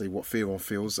 I say what Fearon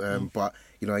feels. But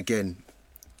again,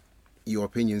 your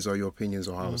opinions are your opinions,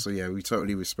 Ohara. So we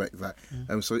totally respect that.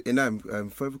 So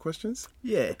Inam, further questions?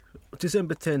 Yeah,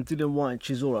 December 10th, Dylan White and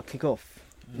Chisora kick off.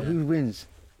 Who wins?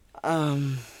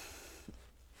 I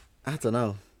don't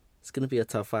know. It's going to be a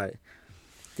tough fight.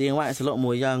 Dylan White's a lot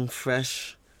more young,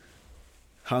 fresh,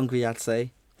 hungry, I'd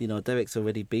say. Derek's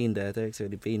already been there. Derek's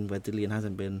already been where Dillian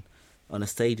hasn't been, on the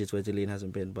stages where Dillian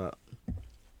hasn't been. But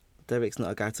Derek's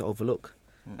not a guy to overlook.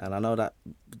 And I know that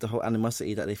the whole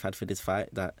animosity that they've had for this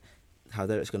fight, that how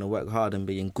Derek's going to work hard and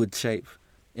be in good shape,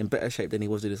 in better shape than he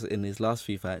was in his last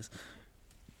few fights.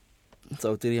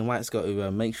 So Dillian White's got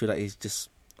to make sure that he's just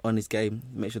on his game,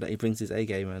 make sure that he brings his A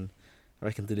game, and I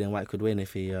reckon Dillian White could win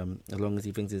if he, as long as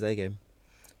he brings his A game.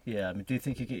 Yeah, I mean, do you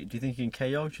think he can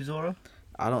KO Chisora?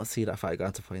 I don't see that fight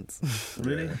going to points.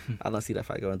 Really? I don't see that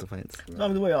fight going to points. I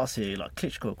mean, the way I see it, like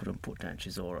Klitschko couldn't put down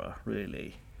Chisora,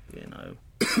 really. You know.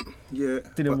 Yeah.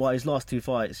 Dillian White, his last 2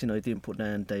 fights, you know, he didn't put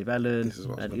down Dave Allen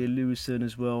and Ian Lewison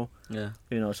as well. Yeah.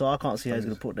 You know, so I can't see how he's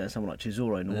going to put down someone like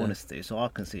Chisora, in all honesty. So I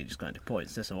can see it just going to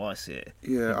points. That's how I see it.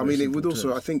 Yeah, I mean, it would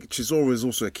also. I think Chisora is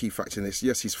also a key factor in this.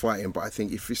 Yes, he's fighting, but I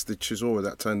think if it's the Chisora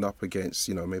that turned up against,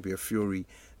 you know, maybe a Fury,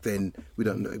 then we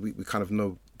don't know. We kind of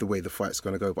know the way the fight's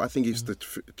going to go. But I think it's the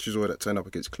Chisora that turned up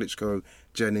against Klitschko,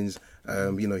 Jennings.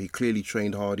 You know, he clearly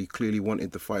trained hard. He clearly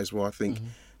wanted the fight as well. I think.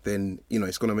 Then, you know,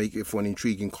 it's going to make it for an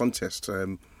intriguing contest.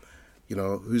 You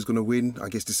know, who's going to win? I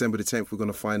guess December the 10th, we're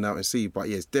going to find out and see. But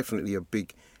yeah, it's definitely a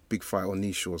big fight on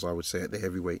these shores, I would say, at the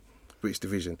heavyweight British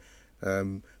division.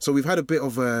 So we've had a bit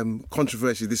of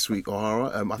controversy this week,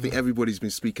 Ohara. I think everybody's been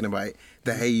speaking about it.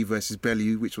 The Hay versus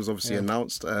Bellew, which was obviously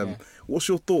announced. What's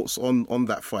your thoughts on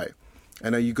that fight?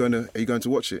 And are you going to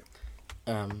watch it?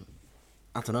 I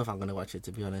don't know if I'm going to watch it,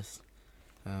 to be honest.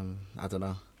 I don't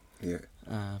know. Yeah.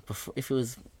 If it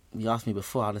was, you asked me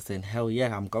before, I'd have said, hell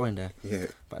yeah, I'm going there. Yeah.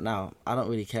 But now, I don't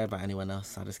really care about anyone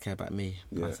else. I just care about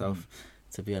myself,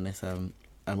 to be honest, and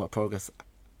what progress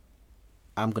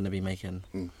I'm going to be making.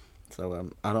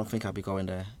 So I don't think I'll be going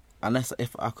there. Unless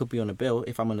if I could be on a bill.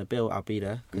 If I'm on a bill, I'll be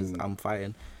there because I'm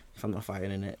fighting. If I'm not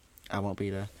fighting in it, I won't be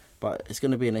there. But it's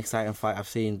going to be an exciting fight. I've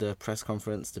seen the press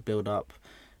conference, the build-up,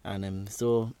 and it's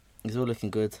all looking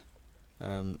good.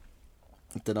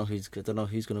 Don't know who's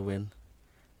going to win,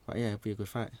 but yeah, it'll be a good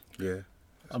fight. Yeah.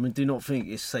 I mean, do you not think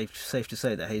it's safe to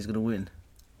say that Hayes going to win?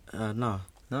 No.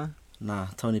 No? Nah,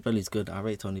 Tony Bellew's good. I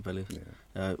rate Tony Bellew.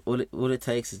 Yeah. All it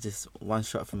takes is just one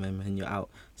shot from him and you're out.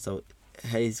 So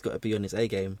Hayes got to be on his A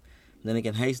game. And then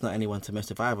again, Hayes not anyone to mess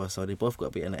with either, so they both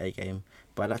got to be on the A game.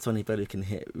 But that Tony Bellew can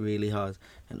hit really hard,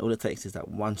 and all it takes is that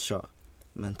one shot.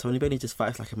 Man, Tony Bellew just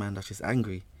fights like a man that's just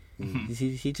angry.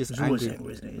 He just He's angry. always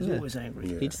angry, isn't he? He's always angry.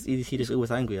 Yeah. He just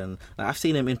always angry, and like, I've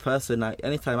seen him in person. Like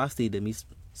anytime I've seen him, he's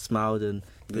smiled and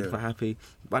been quite happy.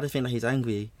 But I just think that he's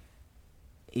angry.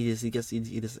 He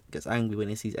just gets angry when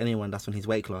he sees anyone that's on his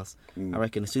weight class. I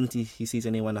reckon as soon as he sees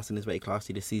anyone that's in his weight class,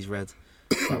 he just sees red.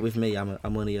 But with me, I'm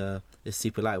only a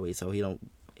super lightweight, so he don't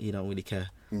really care.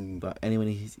 But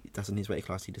anyone that's in his weight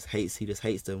class, he just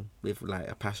hates them with like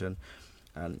a passion,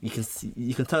 and you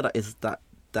can tell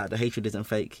that the hatred isn't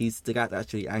fake. He's the guy that's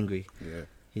actually angry. Yeah.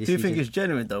 Do you think it's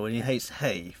genuine though when he hates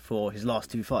Hay for his last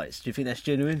 2 fights? Do you think that's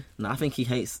genuine? No, I think he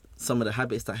hates some of the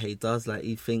habits that Hay does. Like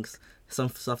he thinks some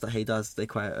stuff that Hay does, they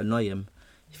quite annoy him.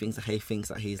 He thinks that Hay thinks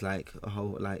that he's like a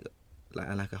whole like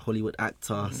a Hollywood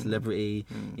actor, celebrity.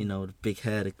 You know, the big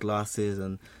hair, the glasses,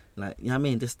 and like you know what I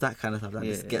mean, just that kind of stuff that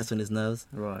just gets on his nerves.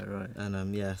 Right.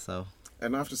 And so.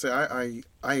 And I have to say,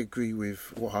 I agree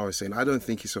with what I was saying. I don't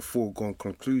think it's a foregone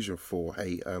conclusion for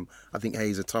Hay. I think Hay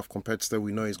is a tough competitor.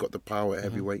 We know he's got the power at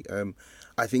heavyweight.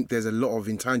 I think there's a lot of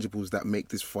intangibles that make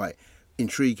this fight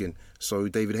intriguing. So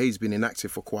David Hay's been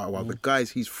inactive for quite a while. The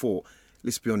guys he's fought,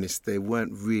 let's be honest, they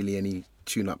weren't really any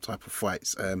tune-up type of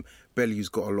fights. Bellew's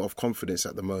got a lot of confidence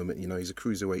at the moment. You know, he's a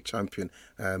cruiserweight champion.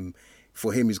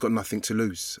 For him, he's got nothing to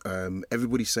lose.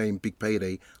 Everybody's saying big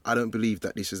payday. I don't believe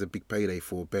that this is a big payday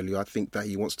for Bellew. I think that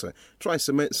he wants to try and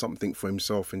cement something for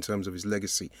himself in terms of his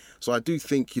legacy. So I do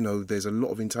think, you know, there's a lot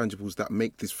of intangibles that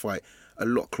make this fight a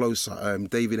lot closer.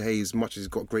 David Hay, as much as he's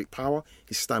got great power,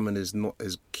 his stamina is not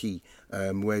as key.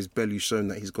 Whereas Bellew's shown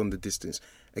that he's gone the distance.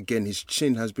 Again, his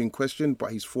chin has been questioned,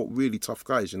 but he's fought really tough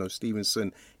guys. You know,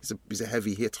 Stevenson is a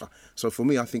heavy hitter. So for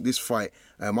me, I think this fight,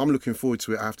 I'm looking forward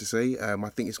to it, I have to say. I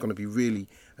think it's going to be really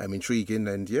intriguing,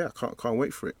 and yeah, I can't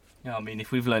wait for it. Yeah, I mean,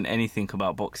 if we've learned anything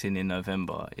about boxing in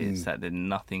November, it's that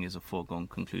nothing is a foregone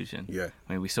conclusion. Yeah.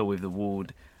 I mean, we saw with the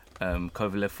Ward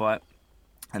Kovalev fight,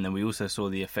 and then we also saw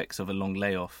the effects of a long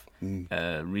layoff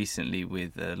recently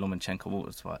with Lomachenko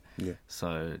Walters fight. Yeah.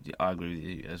 So I agree with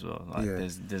you as well. Like,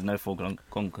 there's no foregone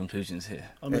conclusions here.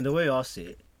 I mean, the way I see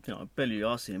it, you know, Bellew,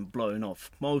 I see him blowing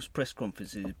off. Most press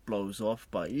conferences he blows off,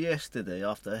 but yesterday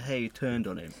after Hay turned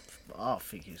on him, I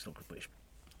think he's looking British.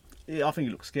 I think he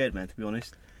looked scared, man. To be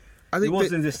honest, he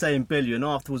wasn't just saying Bellew, and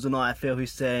afterwards on IFL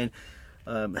he's saying.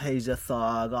 Hayes a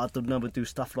thug, I'd never do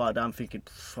stuff like that. I'm thinking,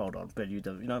 hold on, Bellew,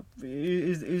 you know,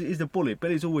 he's the bully.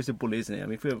 Bellew's always the bully, isn't he? I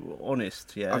mean, if we're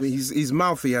honest, yeah. I mean, he's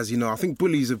mouthy, as you know. I think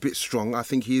Bully's a bit strong. I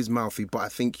think he is mouthy, but I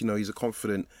think, you know, he's a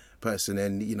confident person,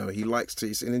 and you know he likes to.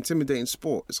 It's an intimidating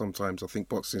sport sometimes. I think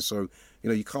boxing. So you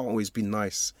know you can't always be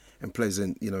nice and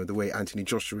pleasant. You know the way Anthony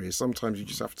Joshua is. Sometimes you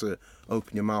just have to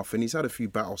open your mouth. And he's had a few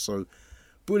battles. So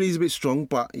Bully's a bit strong,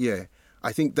 but yeah.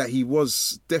 I think that he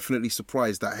was definitely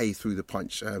surprised that Hay threw the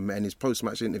punch, and his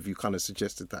post-match interview kind of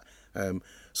suggested that.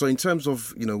 So in terms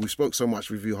of, you know, we spoke so much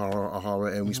with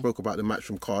Ohara, and we spoke about the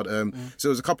matchroom card. So there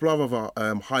was a couple of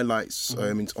other highlights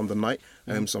on the night,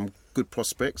 some good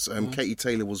prospects. Katie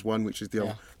Taylor was one, which is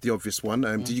the obvious one.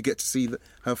 Did you get to see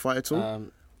her fight at all?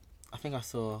 I think I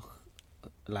saw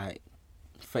like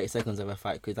 30 seconds of her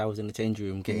fight because I was in the change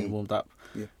room getting warmed up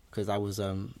because I was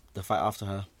the fight after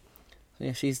her.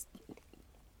 So, yeah,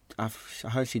 I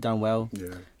heard she done well.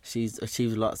 Yeah. She's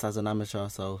achieved lots as an amateur,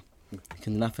 so you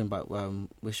can nothing but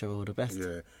wish her all the best.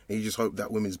 Yeah, and you just hope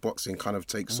that women's boxing kind of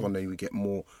takes on and we get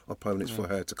more opponents for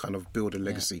her to kind of build a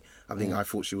legacy. I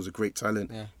thought she was a great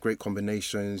talent, great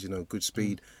combinations, you know, good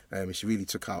speed. She really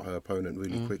took out her opponent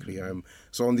really quickly.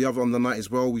 So on the night as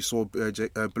well, we saw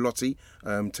Bellotti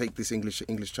take this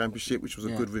English championship, which was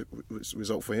a good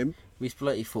result for him. Reece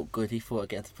Bellotti fought good. He fought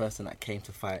against a person that came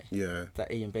to fight. Yeah.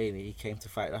 That Ian Bailey, he came to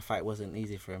fight. That fight wasn't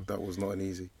easy for him. That was not an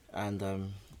easy.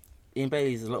 And Ian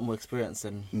Bailey's a lot more experienced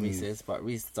than Reece is, but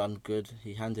Reece done good.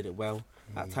 He handled it well.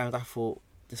 At times I thought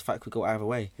this fight could go either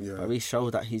way. Yeah. But Reece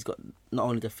showed that he's got not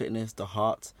only the fitness, the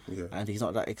heart, and he's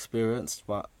not that experienced,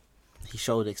 but he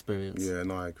showed experience. Yeah,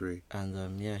 no, I agree.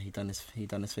 And he done his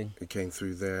thing. He came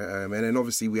through there. And then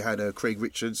obviously we had Craig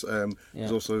Richards,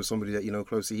 who's also somebody that you know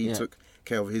closely. He took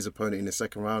care of his opponent in the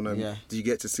second round. Did you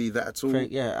get to see that at all?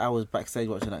 Craig, I was backstage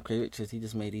watching that. Craig Richards, he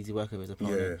just made easy work of his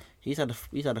opponent. Yeah. He's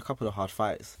had a couple of hard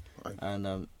fights,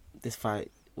 and this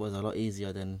fight was a lot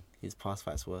easier than his past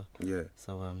fights were. Yeah.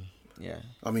 So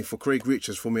I mean, for Craig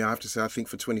Richards, for me, I have to say, I think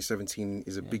for 2017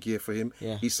 is a big year for him.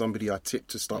 Yeah. He's somebody I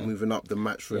tipped to start moving up the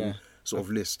matchroom sort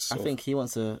of lists. I think he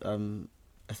wants to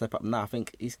step up now. I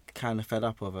think he's kind of fed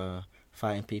up of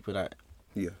fighting people that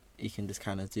he can just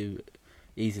kind of do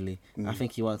easily. I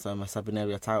think he wants a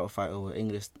Sabineria title fight or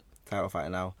English title fight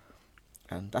now.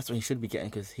 And that's what he should be getting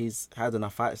because he's had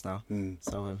enough fights now.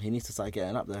 So he needs to start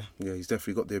getting up there. Yeah, he's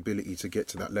definitely got the ability to get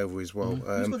to that level as well.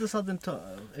 Who's got the Southern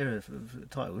area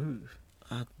title? Who?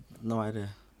 I have no idea.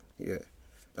 Yeah.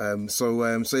 So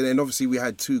then obviously we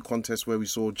had two contests where we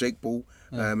saw Jake Ball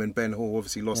and Ben Hall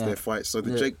obviously lost their fights. So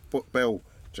the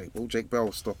Jake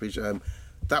Bell stoppage,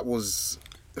 that was...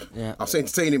 I was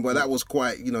entertaining, but that was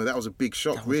quite, that was a big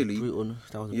shock, that was really.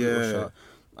 That was a brutal shot.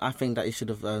 I think that he should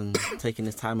have taken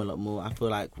his time a lot more. I feel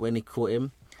like when he caught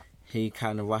him, he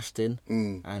kind of rushed in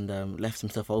and left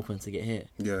himself open to get hit.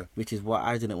 Yeah. Which is what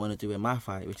I didn't want to do in my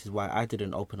fight, which is why I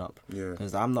didn't open up. Yeah.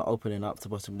 Because I'm not opening up to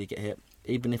possibly get hit.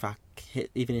 Even if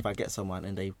I get someone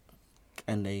and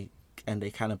they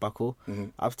kind of buckle,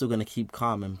 I'm still gonna keep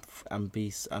calm and be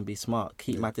smart,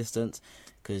 keep my distance,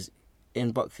 because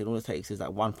in boxing, all it takes is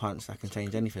that one punch that can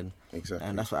change anything. Exactly.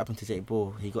 And that's what happened to Jake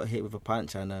Ball. He got hit with a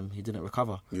punch and he didn't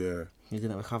recover. Yeah. He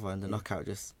didn't recover, and the knockout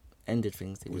just ended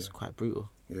things. It was quite brutal.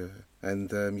 Yeah.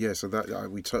 And so that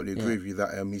we totally agree with you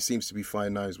that he seems to be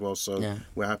fine now as well. So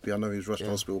we're happy. I know he was rushed to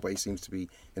hospital, but he seems to be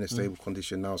in a stable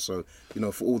condition now. So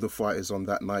for all the fighters on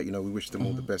that night, we wish them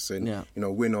all the best. And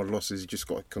win or losses, you just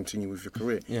got to continue with your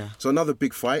career. Yeah. So another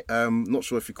big fight. Not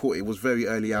sure if you caught it. It was very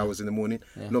early hours in the morning.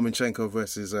 Yeah. Lomachenko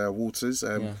versus Walters.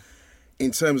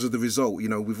 In terms of the result,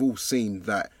 we've all seen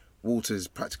that Walters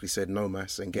practically said no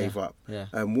mas and gave up. Yeah.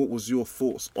 What was your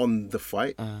thoughts on the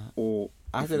fight?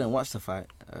 I didn't watch the fight.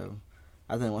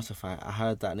 I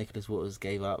heard that Nicholas Walters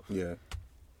gave up. Yeah.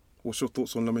 What's your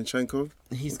thoughts on Lomachenko?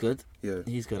 He's good. Yeah.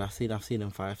 He's good. I've seen him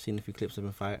fight. I've seen a few clips of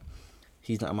him fight.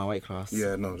 He's not in my weight class.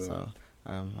 Yeah, no. So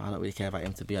I don't really care about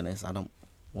him, to be honest. I don't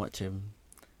watch him.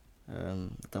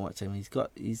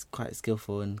 He's quite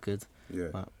skillful and good. Yeah.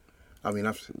 But I mean,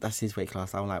 that's his weight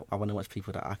class. I want to watch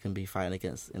people that I can be fighting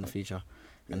against in the future,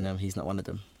 and he's not one of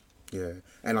them. Yeah,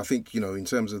 and I think in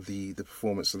terms of the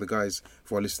performance, so the guys,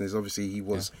 for our listeners, obviously he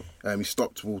was he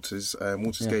stopped Walters.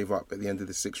 Walters gave up at the end of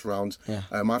the 6th round. Yeah.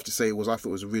 I have to say I thought it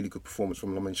was a really good performance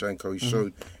from Lomachenko. He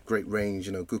showed great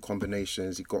range, good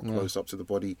combinations. He got close up to the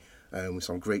body with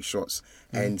some great shots.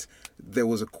 And there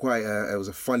was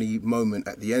a funny moment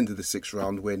at the end of the 6th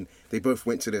round when they both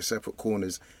went to their separate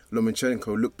corners.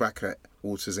 Lomachenko looked back at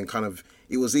Walters and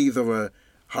it was either a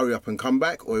hurry up and come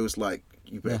back, or it was like,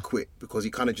 you better quit, because he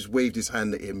kind of just waved his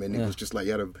hand at him, and it was just like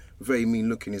he had a very mean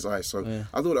look in his eyes. So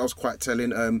I thought that was quite telling.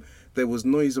 There was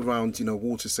noise around,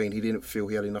 Walters saying he didn't feel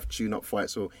he had enough tune-up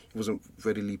fights, or he wasn't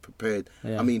readily prepared.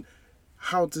 Yeah. I mean,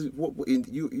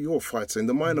 you're a fighter, in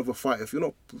the mind of a fighter, if you're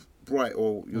not bright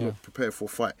or you're not prepared for a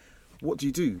fight, what do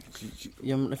you do? If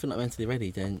you're not mentally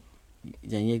ready, then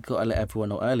then you got to let everyone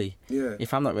know early. Yeah.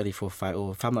 If I'm not ready for a fight,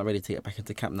 or if I'm not ready to get back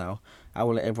into camp now, I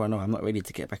will let everyone know I'm not ready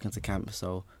to get back into camp.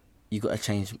 So you got to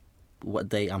change what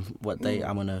day I'm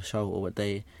on a show, or what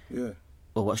day,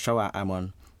 or what show I'm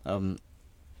on.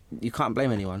 You can't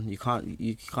blame anyone. You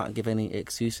can't give any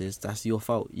excuses. That's your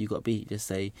fault. You got beat. Just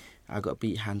say, I got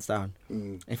beat hands down.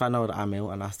 If I know that I'm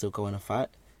ill and I still go in a fight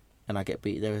and I get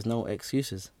beat, there is no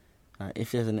excuses.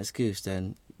 If there's an excuse,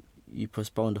 then you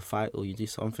postpone the fight or you do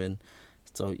something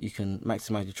so you can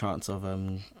maximise your chance of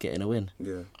getting a win.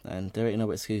 Yeah. And there ain't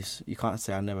no excuse. You can't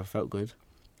say I never felt good.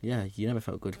 Yeah, you never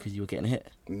felt good because you were getting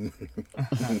hit.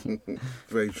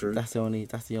 Very true. That's the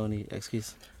only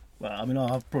excuse. Well, I mean,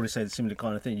 I'll probably say the similar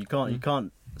kind of thing. You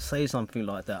can't say something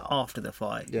like that after the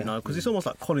fight, you know, because it's almost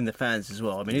like calling the fans as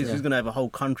well. I mean, he's going to have a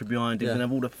whole country behind him. He's going to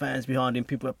have all the fans behind him.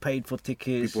 People have paid for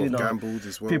tickets. People have gambled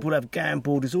as well. People have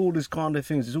gambled. There's all this kind of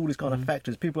things. There's all these kind of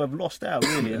factors. People have lost out,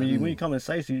 really. I mean, when you come and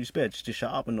say so, you just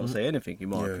shut up and not say anything, in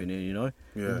my opinion, you know?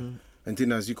 Yeah. And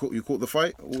Dinaz, you caught the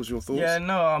fight? What was your thoughts? Yeah,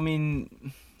 no, I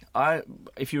mean,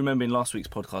 if you remember in last week's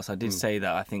podcast, I did say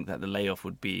that I think that the layoff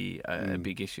would be a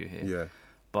big issue here. Yeah.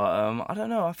 But I don't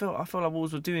know. I felt like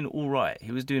Walls was doing all right.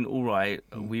 He was doing all right.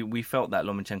 We felt that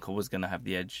Lomachenko was going to have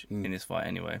the edge in this fight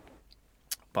anyway.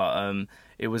 But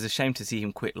it was a shame to see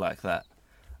him quit like that.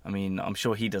 I mean, I'm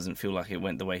sure he doesn't feel like it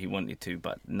went the way he wanted to.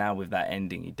 But now with that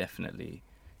ending, he definitely,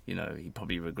 he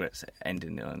probably regrets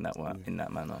ending it in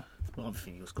that manner. Well, I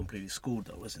think he was completely schooled,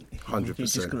 though, wasn't he? 100%. He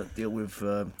just couldn't deal with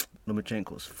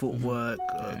Lomachenko's footwork,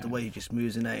 the way he just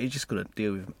moves in that. He just couldn't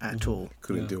deal with him at all.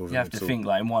 Couldn't deal with him. You have to think,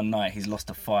 like, in one night, he's lost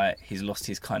a fight, he's lost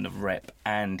his kind of rep,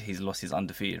 and he's lost his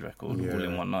undefeated record all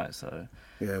in one night. So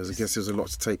yeah, I guess there's a lot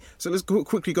to take. So let's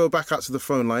quickly go back out to the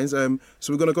phone lines. So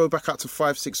we're going to go back out to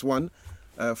 561.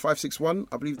 561,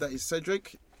 I believe that is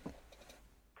Cedric.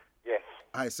 Yes.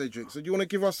 Hi, Cedric. So do you want to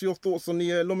give us your thoughts on the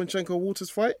Lomachenko-Walters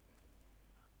fight?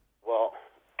 Well,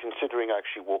 considering I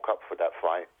actually woke up for that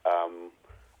fight,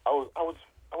 I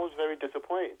was very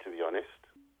disappointed, to be honest.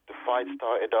 The fight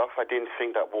started off, I didn't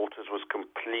think that Walters was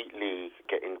completely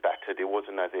getting battered. It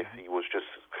wasn't as if he was just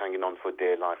hanging on for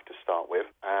dear life to start with.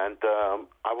 And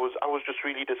I was just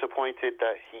really disappointed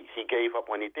that he gave up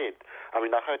when he did. I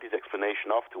mean, I heard his explanation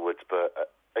afterwards,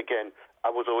 but again, I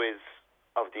was always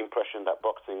of the impression that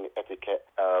boxing etiquette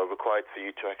required for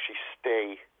you to actually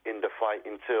stay in the fight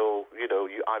until, you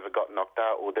either got knocked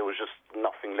out or there was just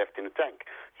nothing left in the tank.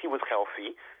 He was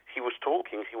healthy, he was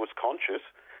talking, he was conscious,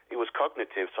 he was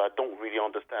cognitive, so I don't really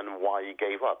understand why he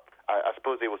gave up. I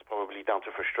suppose it was probably down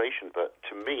to frustration, but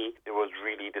to me, it was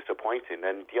really disappointing.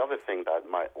 And the other thing that I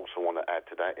might also want to add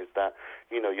to that is that,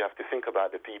 you have to think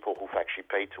about the people who've actually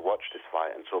paid to watch this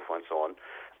fight and so forth and so on.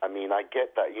 I mean, I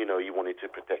get that, he wanted to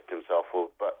protect himself,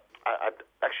 but I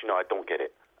don't get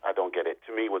it. I don't get it.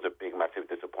 To me, it was a big, massive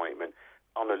disappointment.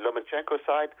 On the Lomachenko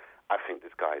side, I think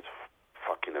this guy is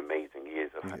fucking amazing. He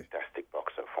is a fantastic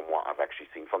boxer from what I've actually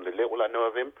seen. From the little I know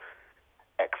of him,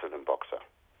 excellent boxer.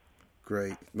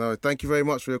 Great. No, thank you very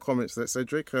much for your comments there,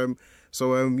 Cedric. Thanks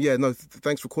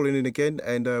for calling in again,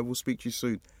 and we'll speak to you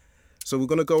soon. So we're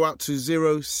going to go out to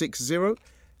 060.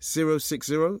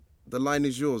 The line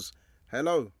is yours.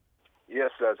 Hello. Yes,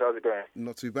 lads. How's it going?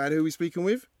 Not too bad. Who are we speaking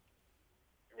with?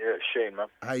 Yeah, Shane, man.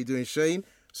 How you doing, Shane?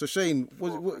 So, Shane,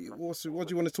 what do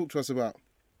you want to talk to us about?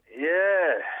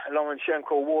 Yeah,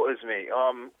 Lomachenko Waters, mate.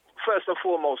 First and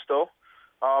foremost, though,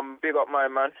 big up my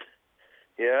man.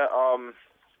 Yeah,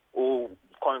 all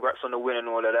congrats on the win and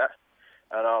all of that.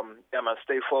 And man,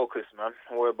 stay focused, man.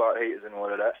 Don't worry about haters and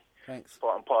all of that. Thanks.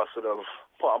 Part and parcel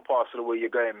of where you're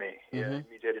going, mate. Yeah,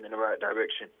 you're heading in the right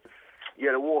direction.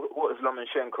 Yeah, the Waters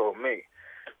Lomachenko, mate.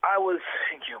 I was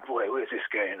thinking, boy, where's this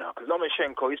going now? Because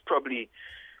Lomachenko is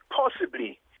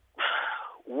possibly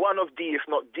one of the, if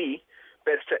not the,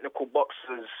 best technical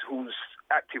boxers who's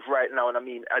active right now. And I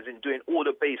mean, as in doing all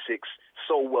the basics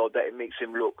so well that it makes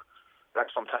him look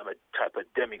like some type of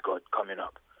demigod coming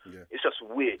up. Yeah. It's just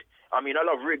weird. I mean, I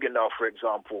love Rigondeaux, for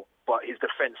example, but his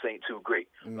defense ain't too great.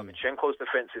 Lomachenko's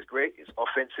defense is great. His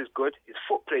offense is good. His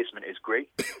foot placement is great.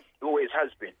 It always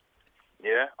has been.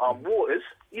 Yeah. Waters,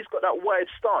 he's got that wide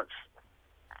stance.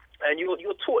 And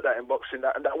you're taught that in boxing,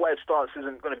 that wide stance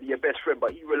isn't going to be your best friend,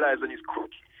 but he relies on his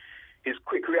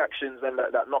quick reactions and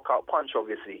that knockout punch,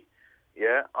 obviously.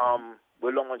 Yeah.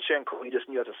 With Lomachenko, he just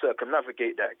knew how to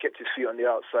circumnavigate that, kept his feet on the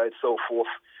outside, so forth.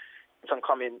 Some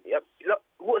coming. Yep.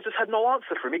 Waters just had no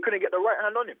answer for him. He couldn't get the right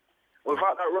hand on him.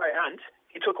 Without that right hand,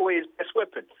 he took away his best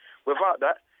weapon. Without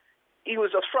that, he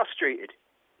was just frustrated.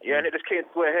 Yeah, and it just came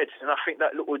to a head. And I think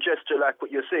that little gesture, like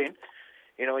what you're saying,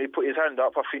 he put his hand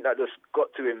up, I think that just got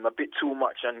to him a bit too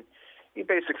much. And he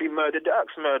basically murdered the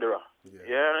axe murderer.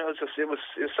 Yeah, and it was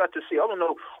sad to see. I don't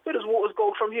know, where does Waters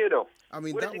go from here, though? I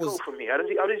mean, where does he go from here? How does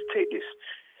he take this?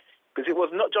 Because it was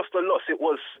not just a loss; it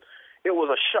was a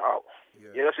shutout.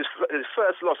 Yeah, that's his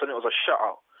first loss, and it was a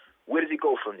shutout. Where does he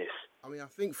go from this? I mean, I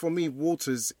think for me,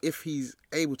 Waters, if he's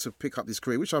able to pick up this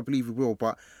career, which I believe he will,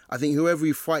 but I think whoever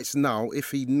he fights now,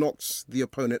 if he knocks the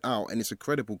opponent out and it's a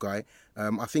credible guy,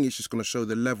 I think it's just going to show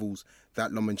the levels that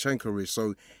Lomachenko is.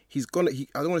 So he's I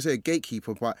don't want to say a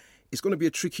gatekeeper, but it's going to be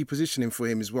a tricky positioning for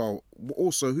him as well.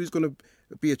 Also, who's going to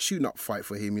be a tune-up fight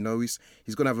for him? You know, he's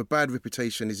going to have a bad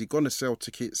reputation. Is he going to sell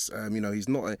tickets? You know, he's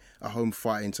not a home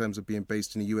fight in terms of being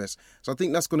based in the US. So I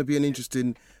think that's going to be an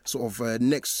interesting sort of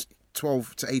next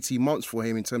 12 to 18 months for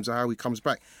him in terms of how he comes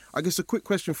back. I guess a quick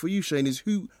question for you, Shane, is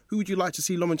who would you like to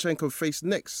see Lomachenko face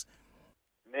next?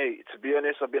 Mate, to be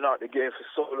honest, I've been out of the game for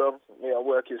so long. Yeah, I'm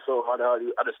working so hard. I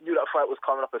just knew that fight was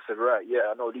coming up. I said, right, yeah,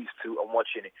 I know these two. I'm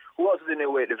watching it. Who else is in their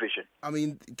weight division? I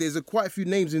mean, there's quite a few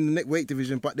names in the weight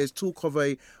division, but there's talk of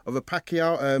a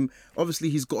Pacquiao. Obviously,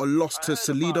 he's got a loss to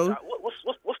Salido.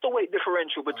 What's the weight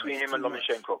differential between him and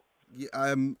Lomachenko?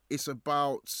 Yeah, it's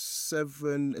about 12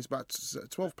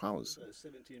 pounds.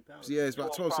 17 pounds. Yeah, it's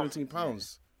about 12, 17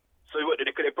 pounds. So what,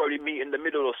 could they probably meet in the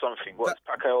middle or something?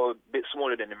 Pacquiao a bit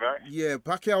smaller than him, right? Yeah,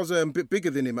 Pacquiao's a bit bigger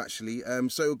than him, actually.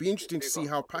 So it'll be interesting to see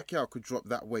how Pacquiao could drop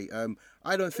that weight.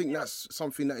 I don't think that's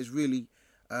something that is really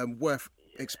worth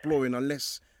exploring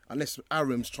unless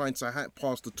Aram's trying to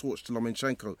pass the torch to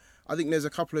Lomachenko. I think there's a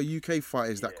couple of UK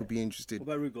fighters that could be interested.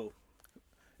 What about Rigo?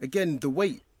 Again, the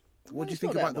weight. What do you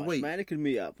think about the weight? Man, it could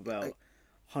meet up about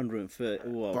 130.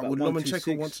 But would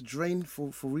Lomachenko want to drain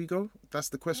for Rigo? That's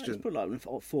the question. It's put like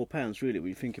 £4 really when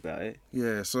you think about it.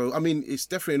 Yeah, so I mean, it's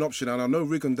definitely an option, and I know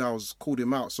Rigondale's called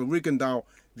him out. So Rigondale,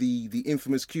 the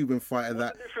infamous Cuban fighter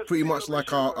that pretty much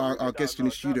like our guest in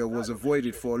the studio was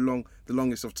avoided for the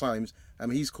longest of times,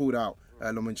 he's called out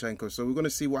Lomachenko. So we're going to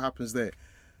see what happens there.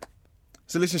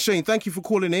 So listen, Shane, thank you for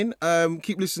calling in.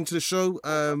 Keep listening to the show,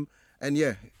 and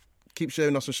yeah, keep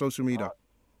sharing us on social media.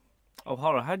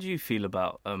 Ohara, how do you feel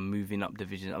about moving up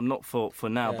division? I'm not for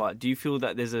now, but do you feel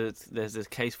that there's a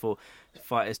case for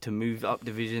fighters to move up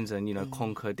divisions and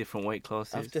conquer different weight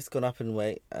classes? I've just gone up in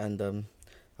weight, and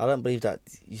I don't believe that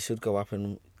you should go up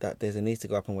and that there's a need to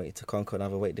go up in weight to conquer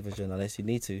another weight division unless you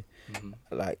need to. Mm-hmm.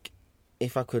 Like,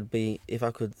 if I could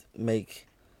make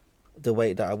the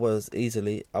weight that I was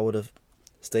easily, I would have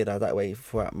stayed at that weight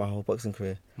throughout my whole boxing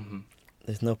career. Mm-hmm.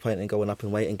 There's no point in going up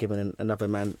in weight and giving another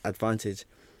man advantage.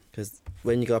 Because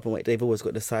when you go up in weight, they've always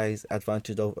got the size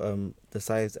advantage.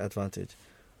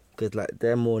 Because like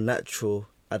they're more natural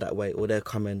at that weight, or they're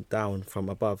coming down from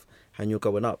above, and you're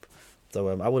going up. So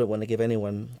I wouldn't want to give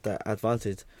anyone that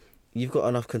advantage. You've got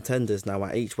enough contenders now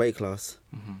at each weight class.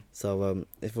 Mm-hmm. So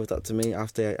if it was up to me,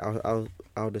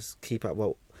 I'll just keep at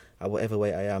whatever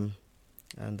weight I am,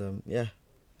 and yeah.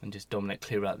 And just dominate,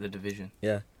 clear out the division.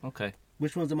 Yeah. Okay.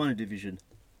 Which one's the money division?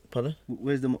 Pardon?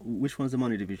 Which one's the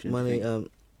money division? Money.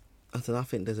 I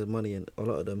think there's money in a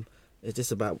lot of them. It's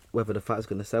just about whether the fight's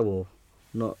going to sell or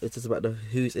not. It's just about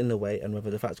who's in the weight and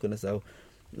whether the fight's going to sell.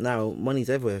 Now, money's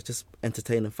everywhere. It's just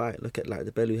entertain a fight. Look at like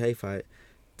the Bellew Hay fight.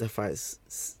 The fight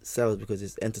sells because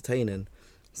it's entertaining.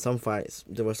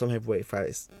 There were some heavyweight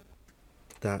fights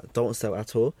that don't sell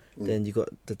at all. Then you got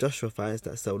the Joshua fights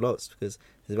that sell lots because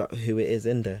it's about who it is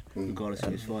in there. Regardless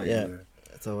of his fight. Yeah.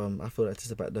 So I feel like it's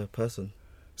just about the person.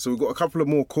 So we've got a couple of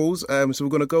more calls. So we're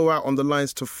going to go out on the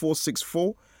lines to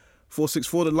 464.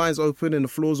 464, the line's open and the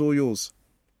floor's all yours.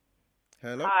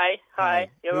 Hello? Hi.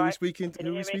 You're Who are right. we speaking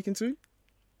to?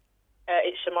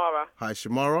 It's Shamara. Hi,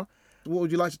 Shamara. What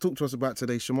would you like to talk to us about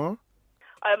today, Shamara?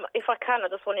 If I can, I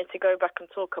just wanted to go back and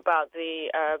talk about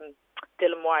the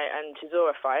Dillian Whyte and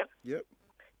Chisora fight. Yep.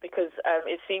 Because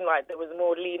it seemed like there was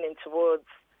more leaning towards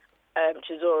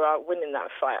Chisora winning that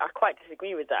fight. I quite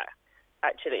disagree with that,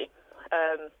 actually.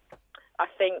 I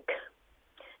think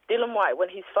Dillian Whyte, when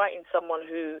he's fighting someone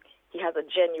who he has a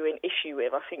genuine issue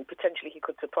with, I think potentially he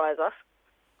could surprise us.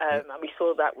 And we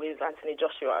saw that with Anthony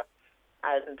Joshua.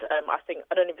 And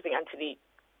I don't even think Anthony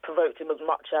provoked him as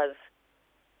much as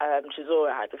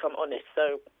Chisora had, if I'm honest.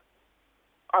 So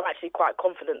I'm actually quite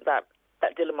confident that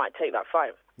Dillian might take that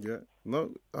fight. Yeah,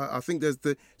 no, I think to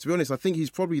be honest, I think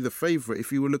he's probably the favourite.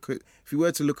 If you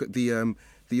were to look at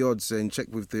the odds and check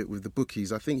with the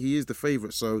bookies, I think he is the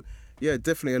favourite. So yeah,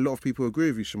 definitely a lot of people agree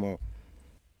with you, Shamal.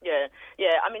 Yeah.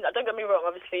 I mean, don't get me wrong.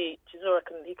 Obviously, Chisora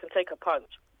can take a punch.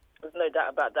 There's no doubt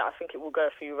about that. I think it will go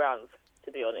a few rounds,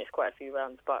 to be honest, quite a few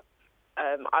rounds. But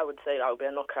I would say that will be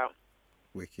a knockout.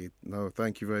 Wicked. No,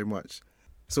 thank you very much.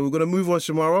 So we're going to move on,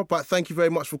 Shamara, but thank you very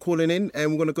much for calling in,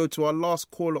 and we're going to go to our last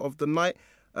caller of the night,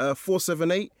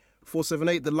 478.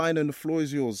 478. The line and the floor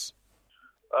is yours.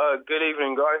 Good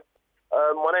evening, guys.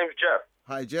 My name's Jeff.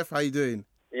 Hi, Jeff. How you doing?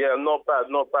 Yeah, not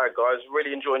bad, guys.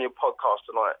 Really enjoying your podcast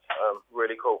tonight.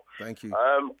 Really cool. Thank you.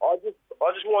 I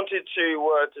just wanted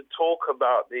to talk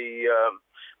about the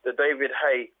David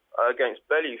Haye against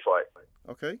Bellew fight.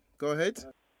 Okay, go ahead.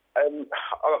 I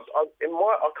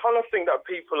kind of think that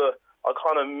people are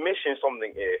kind of missing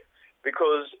something here,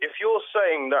 because if you're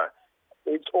saying that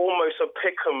it's almost a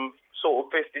pick'em sort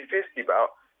of 50-50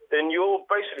 bout, then you're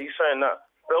basically saying that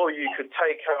Bellew could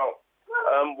take out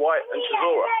White and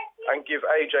Chisora and give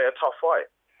AJ a tough fight,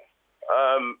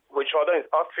 which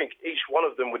I think each one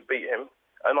of them would beat him,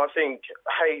 and I think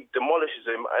Haye demolishes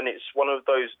him, and it's one of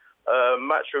those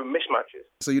matchroom mismatches.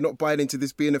 So you're not buying into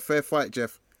this being a fair fight,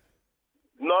 Jeff?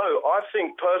 No, I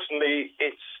think personally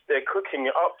they're cooking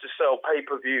it up to sell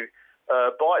pay-per-view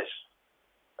buys,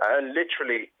 and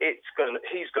literally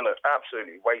he's gonna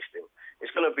absolutely waste him.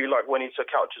 It's gonna be like when he took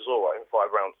out Chisora in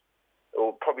 5 rounds,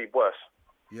 or probably worse.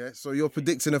 Yeah, so you're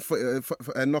predicting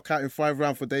a knockout in 5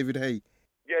 rounds for David Haye?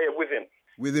 Yeah, within.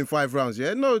 Within 5 rounds,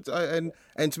 yeah. No,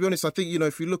 and to be honest, I think,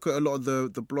 if you look at a lot of the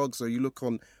blogs or you look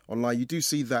online, you do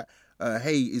see that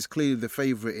Haye is clearly the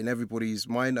favourite in everybody's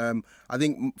mind. I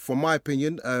think, from my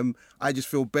opinion, I just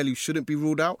feel Bellew shouldn't be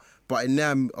ruled out. But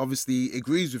Nam obviously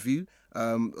agrees with you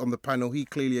on the panel. He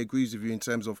clearly agrees with you in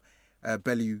terms of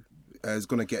Bellew is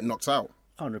going to get knocked out.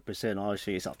 100%.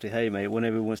 Obviously, it's up to Haye, mate.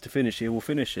 Whenever he wants to finish it, we'll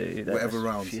finish it. Whatever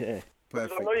rounds. Yeah.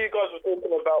 Perfect. I know you guys were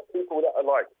talking about people that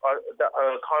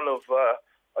are kind of,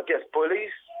 I guess,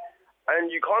 bullies, and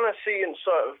you kind of see in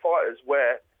certain fighters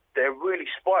where they're really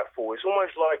spiteful. It's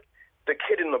almost like the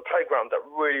kid in the playground that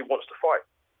really wants to fight.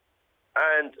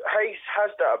 And Haye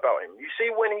has that about him. You see,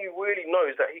 when he really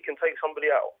knows that he can take somebody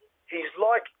out, he's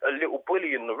like a little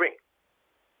bully in the ring.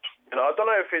 I don't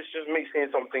know if it's just me seeing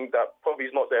something that probably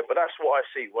is not there, but that's what I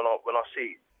see when I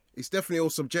see it. It's definitely all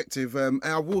subjective. And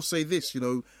I will say this,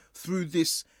 through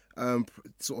this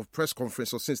sort of press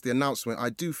conference or since the announcement, I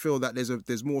do feel that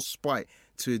there's more spite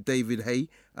to David Haye.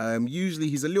 Usually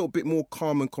he's a little bit more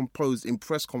calm and composed in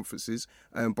press conferences,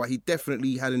 but he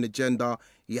definitely had an agenda.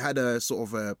 He had a sort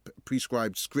of a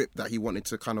prescribed script that he wanted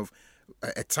to kind of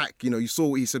attack. You saw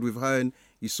what he said with Hearn.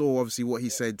 You saw obviously what he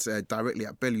said directly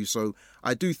at Bellew. So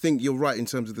I do think you're right in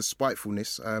terms of the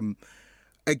spitefulness.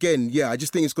 Again, yeah, I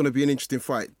just think it's going to be an interesting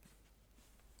fight.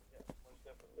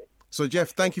 So, Jeff,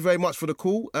 thank you very much for the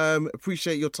call.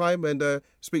 Appreciate your time, and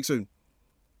speak soon.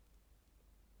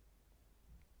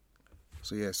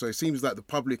 So it seems like the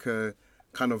public are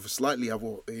kind of slightly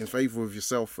in favour of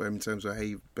yourself in terms of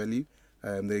Haye Bellew.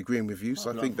 They're agreeing with you. So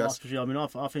I think that's...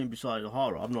 I think besides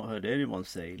Ohara, I've not heard anyone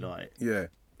say, yeah,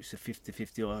 it's a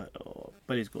 50-50 or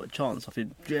Bellew's got a chance. I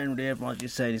think generally everyone's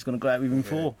just saying he's going to go out within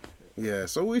 4. Yeah,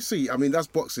 so we'll see. I mean, that's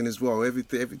boxing as well.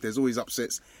 There's always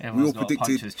upsets. Everyone's got a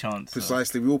puncher's chance.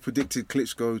 Precisely. So. We all predicted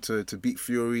Klitschko to beat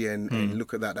Fury, and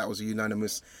look at that. That was a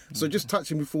unanimous. So just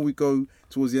touching before we go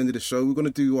towards the end of the show, we're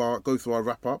going to go through our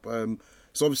wrap up.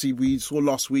 So obviously we saw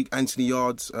last week Anthony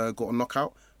Yards got a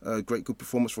knockout. Great, good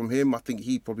performance from him. I think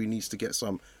he probably needs to get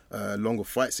some longer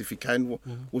fights if he can.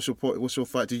 What's your thought?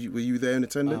 Were you there in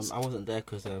attendance? I wasn't there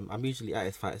because I'm usually at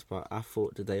his fights, but I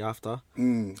fought the day after.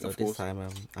 So this time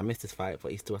I missed his fight,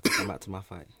 but he still had to come back to my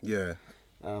fight. Yeah.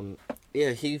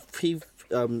 He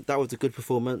that was a good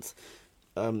performance.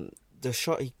 The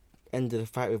shot he ended the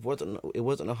fight with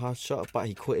wasn't a hard shot, but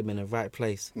he caught him in the right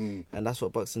place, and that's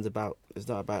what boxing's about. It's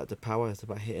not about the power; it's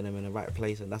about hitting him in the right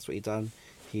place, and that's what he done.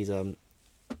 He's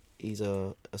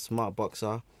a smart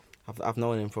boxer. I've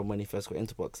known him from when he first got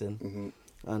into boxing,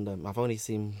 and I've only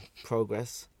seen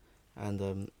progress,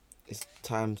 and it's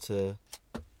time to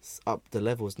up the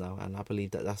levels now, and I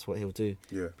believe that that's what he'll do.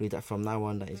 Yeah. I believe that from now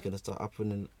on that he's going to start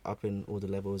upping all the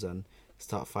levels and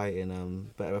start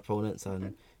fighting better opponents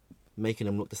and making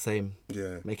them look the same.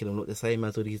 Yeah. Making them look the same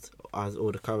as all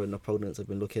the current opponents have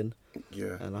been looking.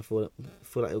 Yeah. And I feel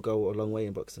like he'll go a long way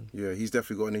in boxing. Yeah, he's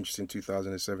definitely got an interesting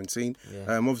 2017.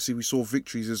 Yeah. Obviously, we saw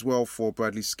victories as well for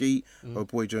Bradley Skeet,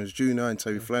 Boy Jones Jr. and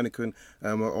Terry Flanagan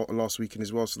last weekend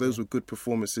as well. So those were good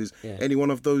performances. Yeah. Any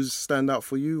one of those stand out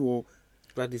for you? Or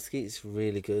Bradley Skeet's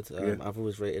really good. I've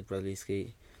always rated Bradley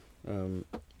Skeet.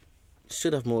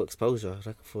 Should have more exposure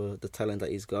for the talent that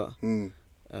he's got.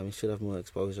 He should have more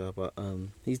exposure, but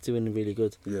he's doing really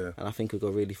good. Yeah. And I think he'll go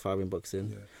really far in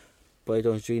boxing. Yeah. Boy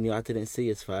Jones Jr., I didn't see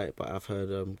his fight, but I've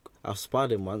heard I've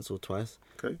sparred him once or twice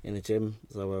in the gym.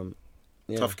 So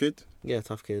yeah. Tough kid? Yeah,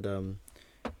 tough kid.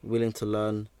 Willing to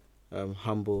learn,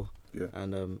 humble,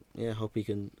 and hope he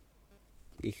can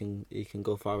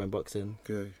go far in boxing.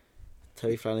 Okay.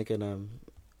 Terry Flanagan,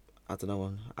 I don't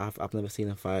know. I've never seen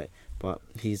him fight, but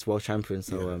he's world champion,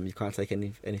 so you can't take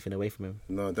anything away from him.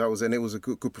 No, it was a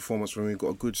good performance from him. He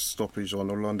got a good stoppage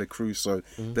on Orlando Cruz, so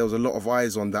there was a lot of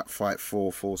eyes on that fight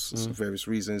for various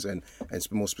reasons and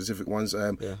more specific ones.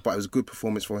 But it was a good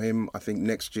performance for him. I think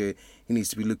next year he needs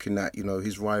to be looking at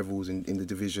his rivals in the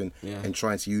division and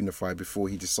trying to unify before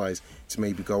he decides to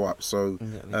maybe go up. So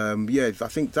I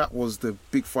think that was the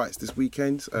big fights this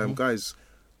weekend. Guys,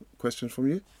 questions from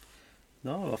you?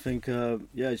 No, I think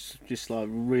just like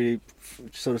really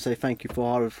sort of say thank you for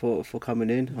Ohara for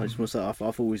coming in. I just want to say I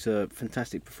thought it was a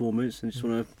fantastic performance, and just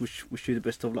want to wish you the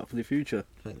best of luck for the future.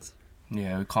 Thanks.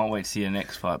 Yeah, we can't wait to see your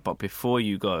next fight. But before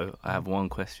you go, I have one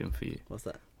question for you. What's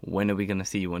that? When are we going to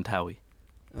see you on Towie?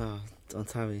 Oh, on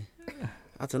Towie.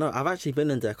 I don't know. I've actually been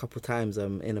in there a couple of times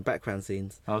in the background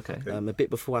scenes. Okay. A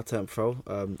bit before I turned pro.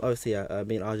 Obviously,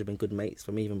 me and Arj have been good mates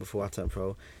from even before I turned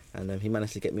pro, and he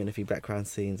managed to get me in a few background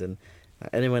scenes. And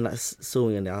anyone that saw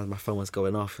me in there, my phone was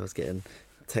going off. I was getting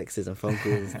texts and phone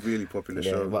calls. Really popular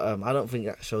show. But I don't think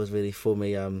that show is really for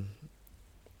me.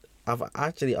 I've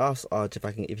actually asked Arj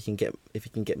if he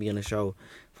can get me on the show,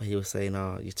 but he was saying,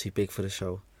 "Oh, you're too big for the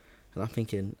show." And I'm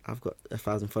thinking, I've got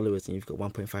 1,000 followers and you've got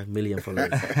 1.5 million followers.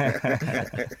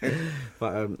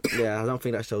 But I don't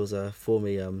think that show's for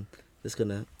me. Just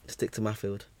gonna stick to my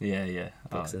field. Yeah.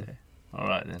 Okay. All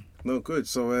right then. No, good.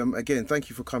 So again, thank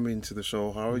you for coming to the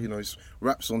show, Ohara. It's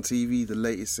Raps on TV, the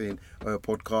latest in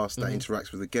podcast that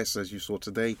interacts with the guests, as you saw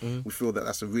today. We feel that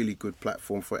that's a really good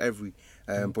platform for every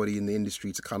body in the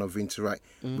industry to kind of interact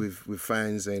with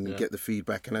fans and get the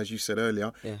feedback. And as you said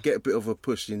earlier, get a bit of a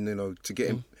push in, to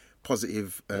get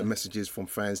positive messages from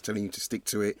fans telling you to stick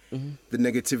to it. The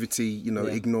negativity,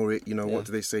 ignore it. What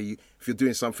do they say? If you're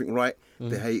doing something right,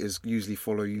 the haters usually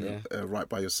follow you right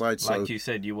by your side. Like you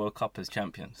said, you woke up as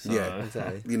champion. So. Yeah,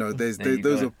 exactly.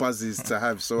 Those are buzzes to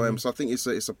have. So so I think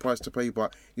it's a price to pay,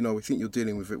 but we think you're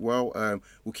dealing with it well.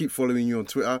 We'll keep following you on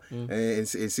Twitter and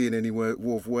seeing any war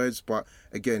of words. But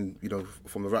again,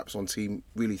 from the Raps On team,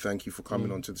 really thank you for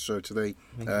coming onto the show today.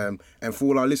 And for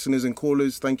all our listeners and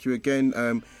callers, thank you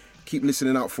again. Keep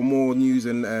listening out for more news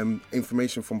and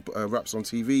information from Raps On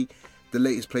TV, the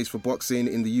latest place for boxing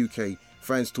in the UK.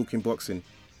 Fans talking boxing.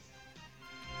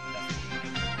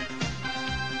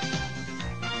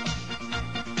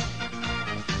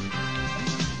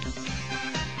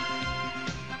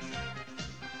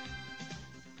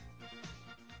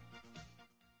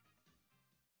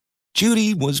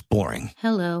 Judy was boring.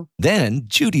 Hello. Then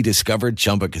Judy discovered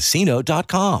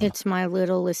ChumbaCasino.com. It's my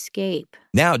little escape.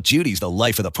 Now Judy's the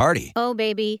life of the party. Oh,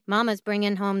 baby, mama's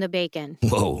bringing home the bacon.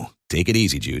 Whoa, take it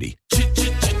easy, Judy.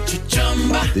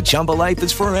 The Chumba life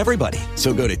is for everybody.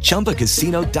 So go to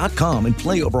ChumbaCasino.com and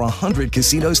play over 100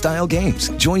 casino-style games.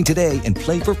 Join today and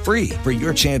play for free for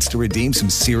your chance to redeem some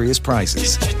serious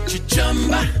prizes.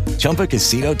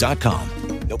 ChumbaCasino.com.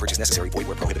 No purchase necessary. Void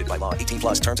where prohibited by law.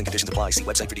 18+ terms and conditions apply. See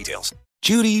website for details.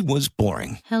 Judy was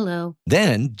boring. Hello.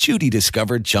 Then Judy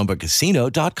discovered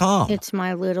ChumbaCasino.com. It's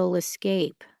my little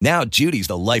escape. Now Judy's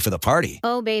the life of the party.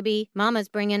 Oh, baby, mama's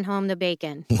bringing home the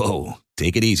bacon. Whoa,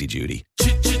 take it easy, Judy.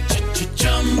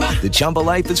 The Chumba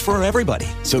life is for everybody.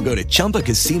 So go to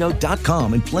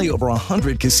ChumbaCasino.com and play over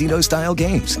 100 casino-style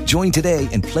games. Join today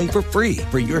and play for free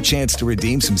for your chance to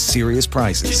redeem some serious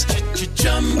prizes.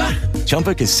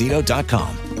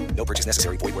 ChumbaCasino.com. No purchase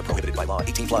necessary. Void where prohibited by law.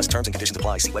 18+ terms and conditions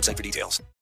apply. See website for details.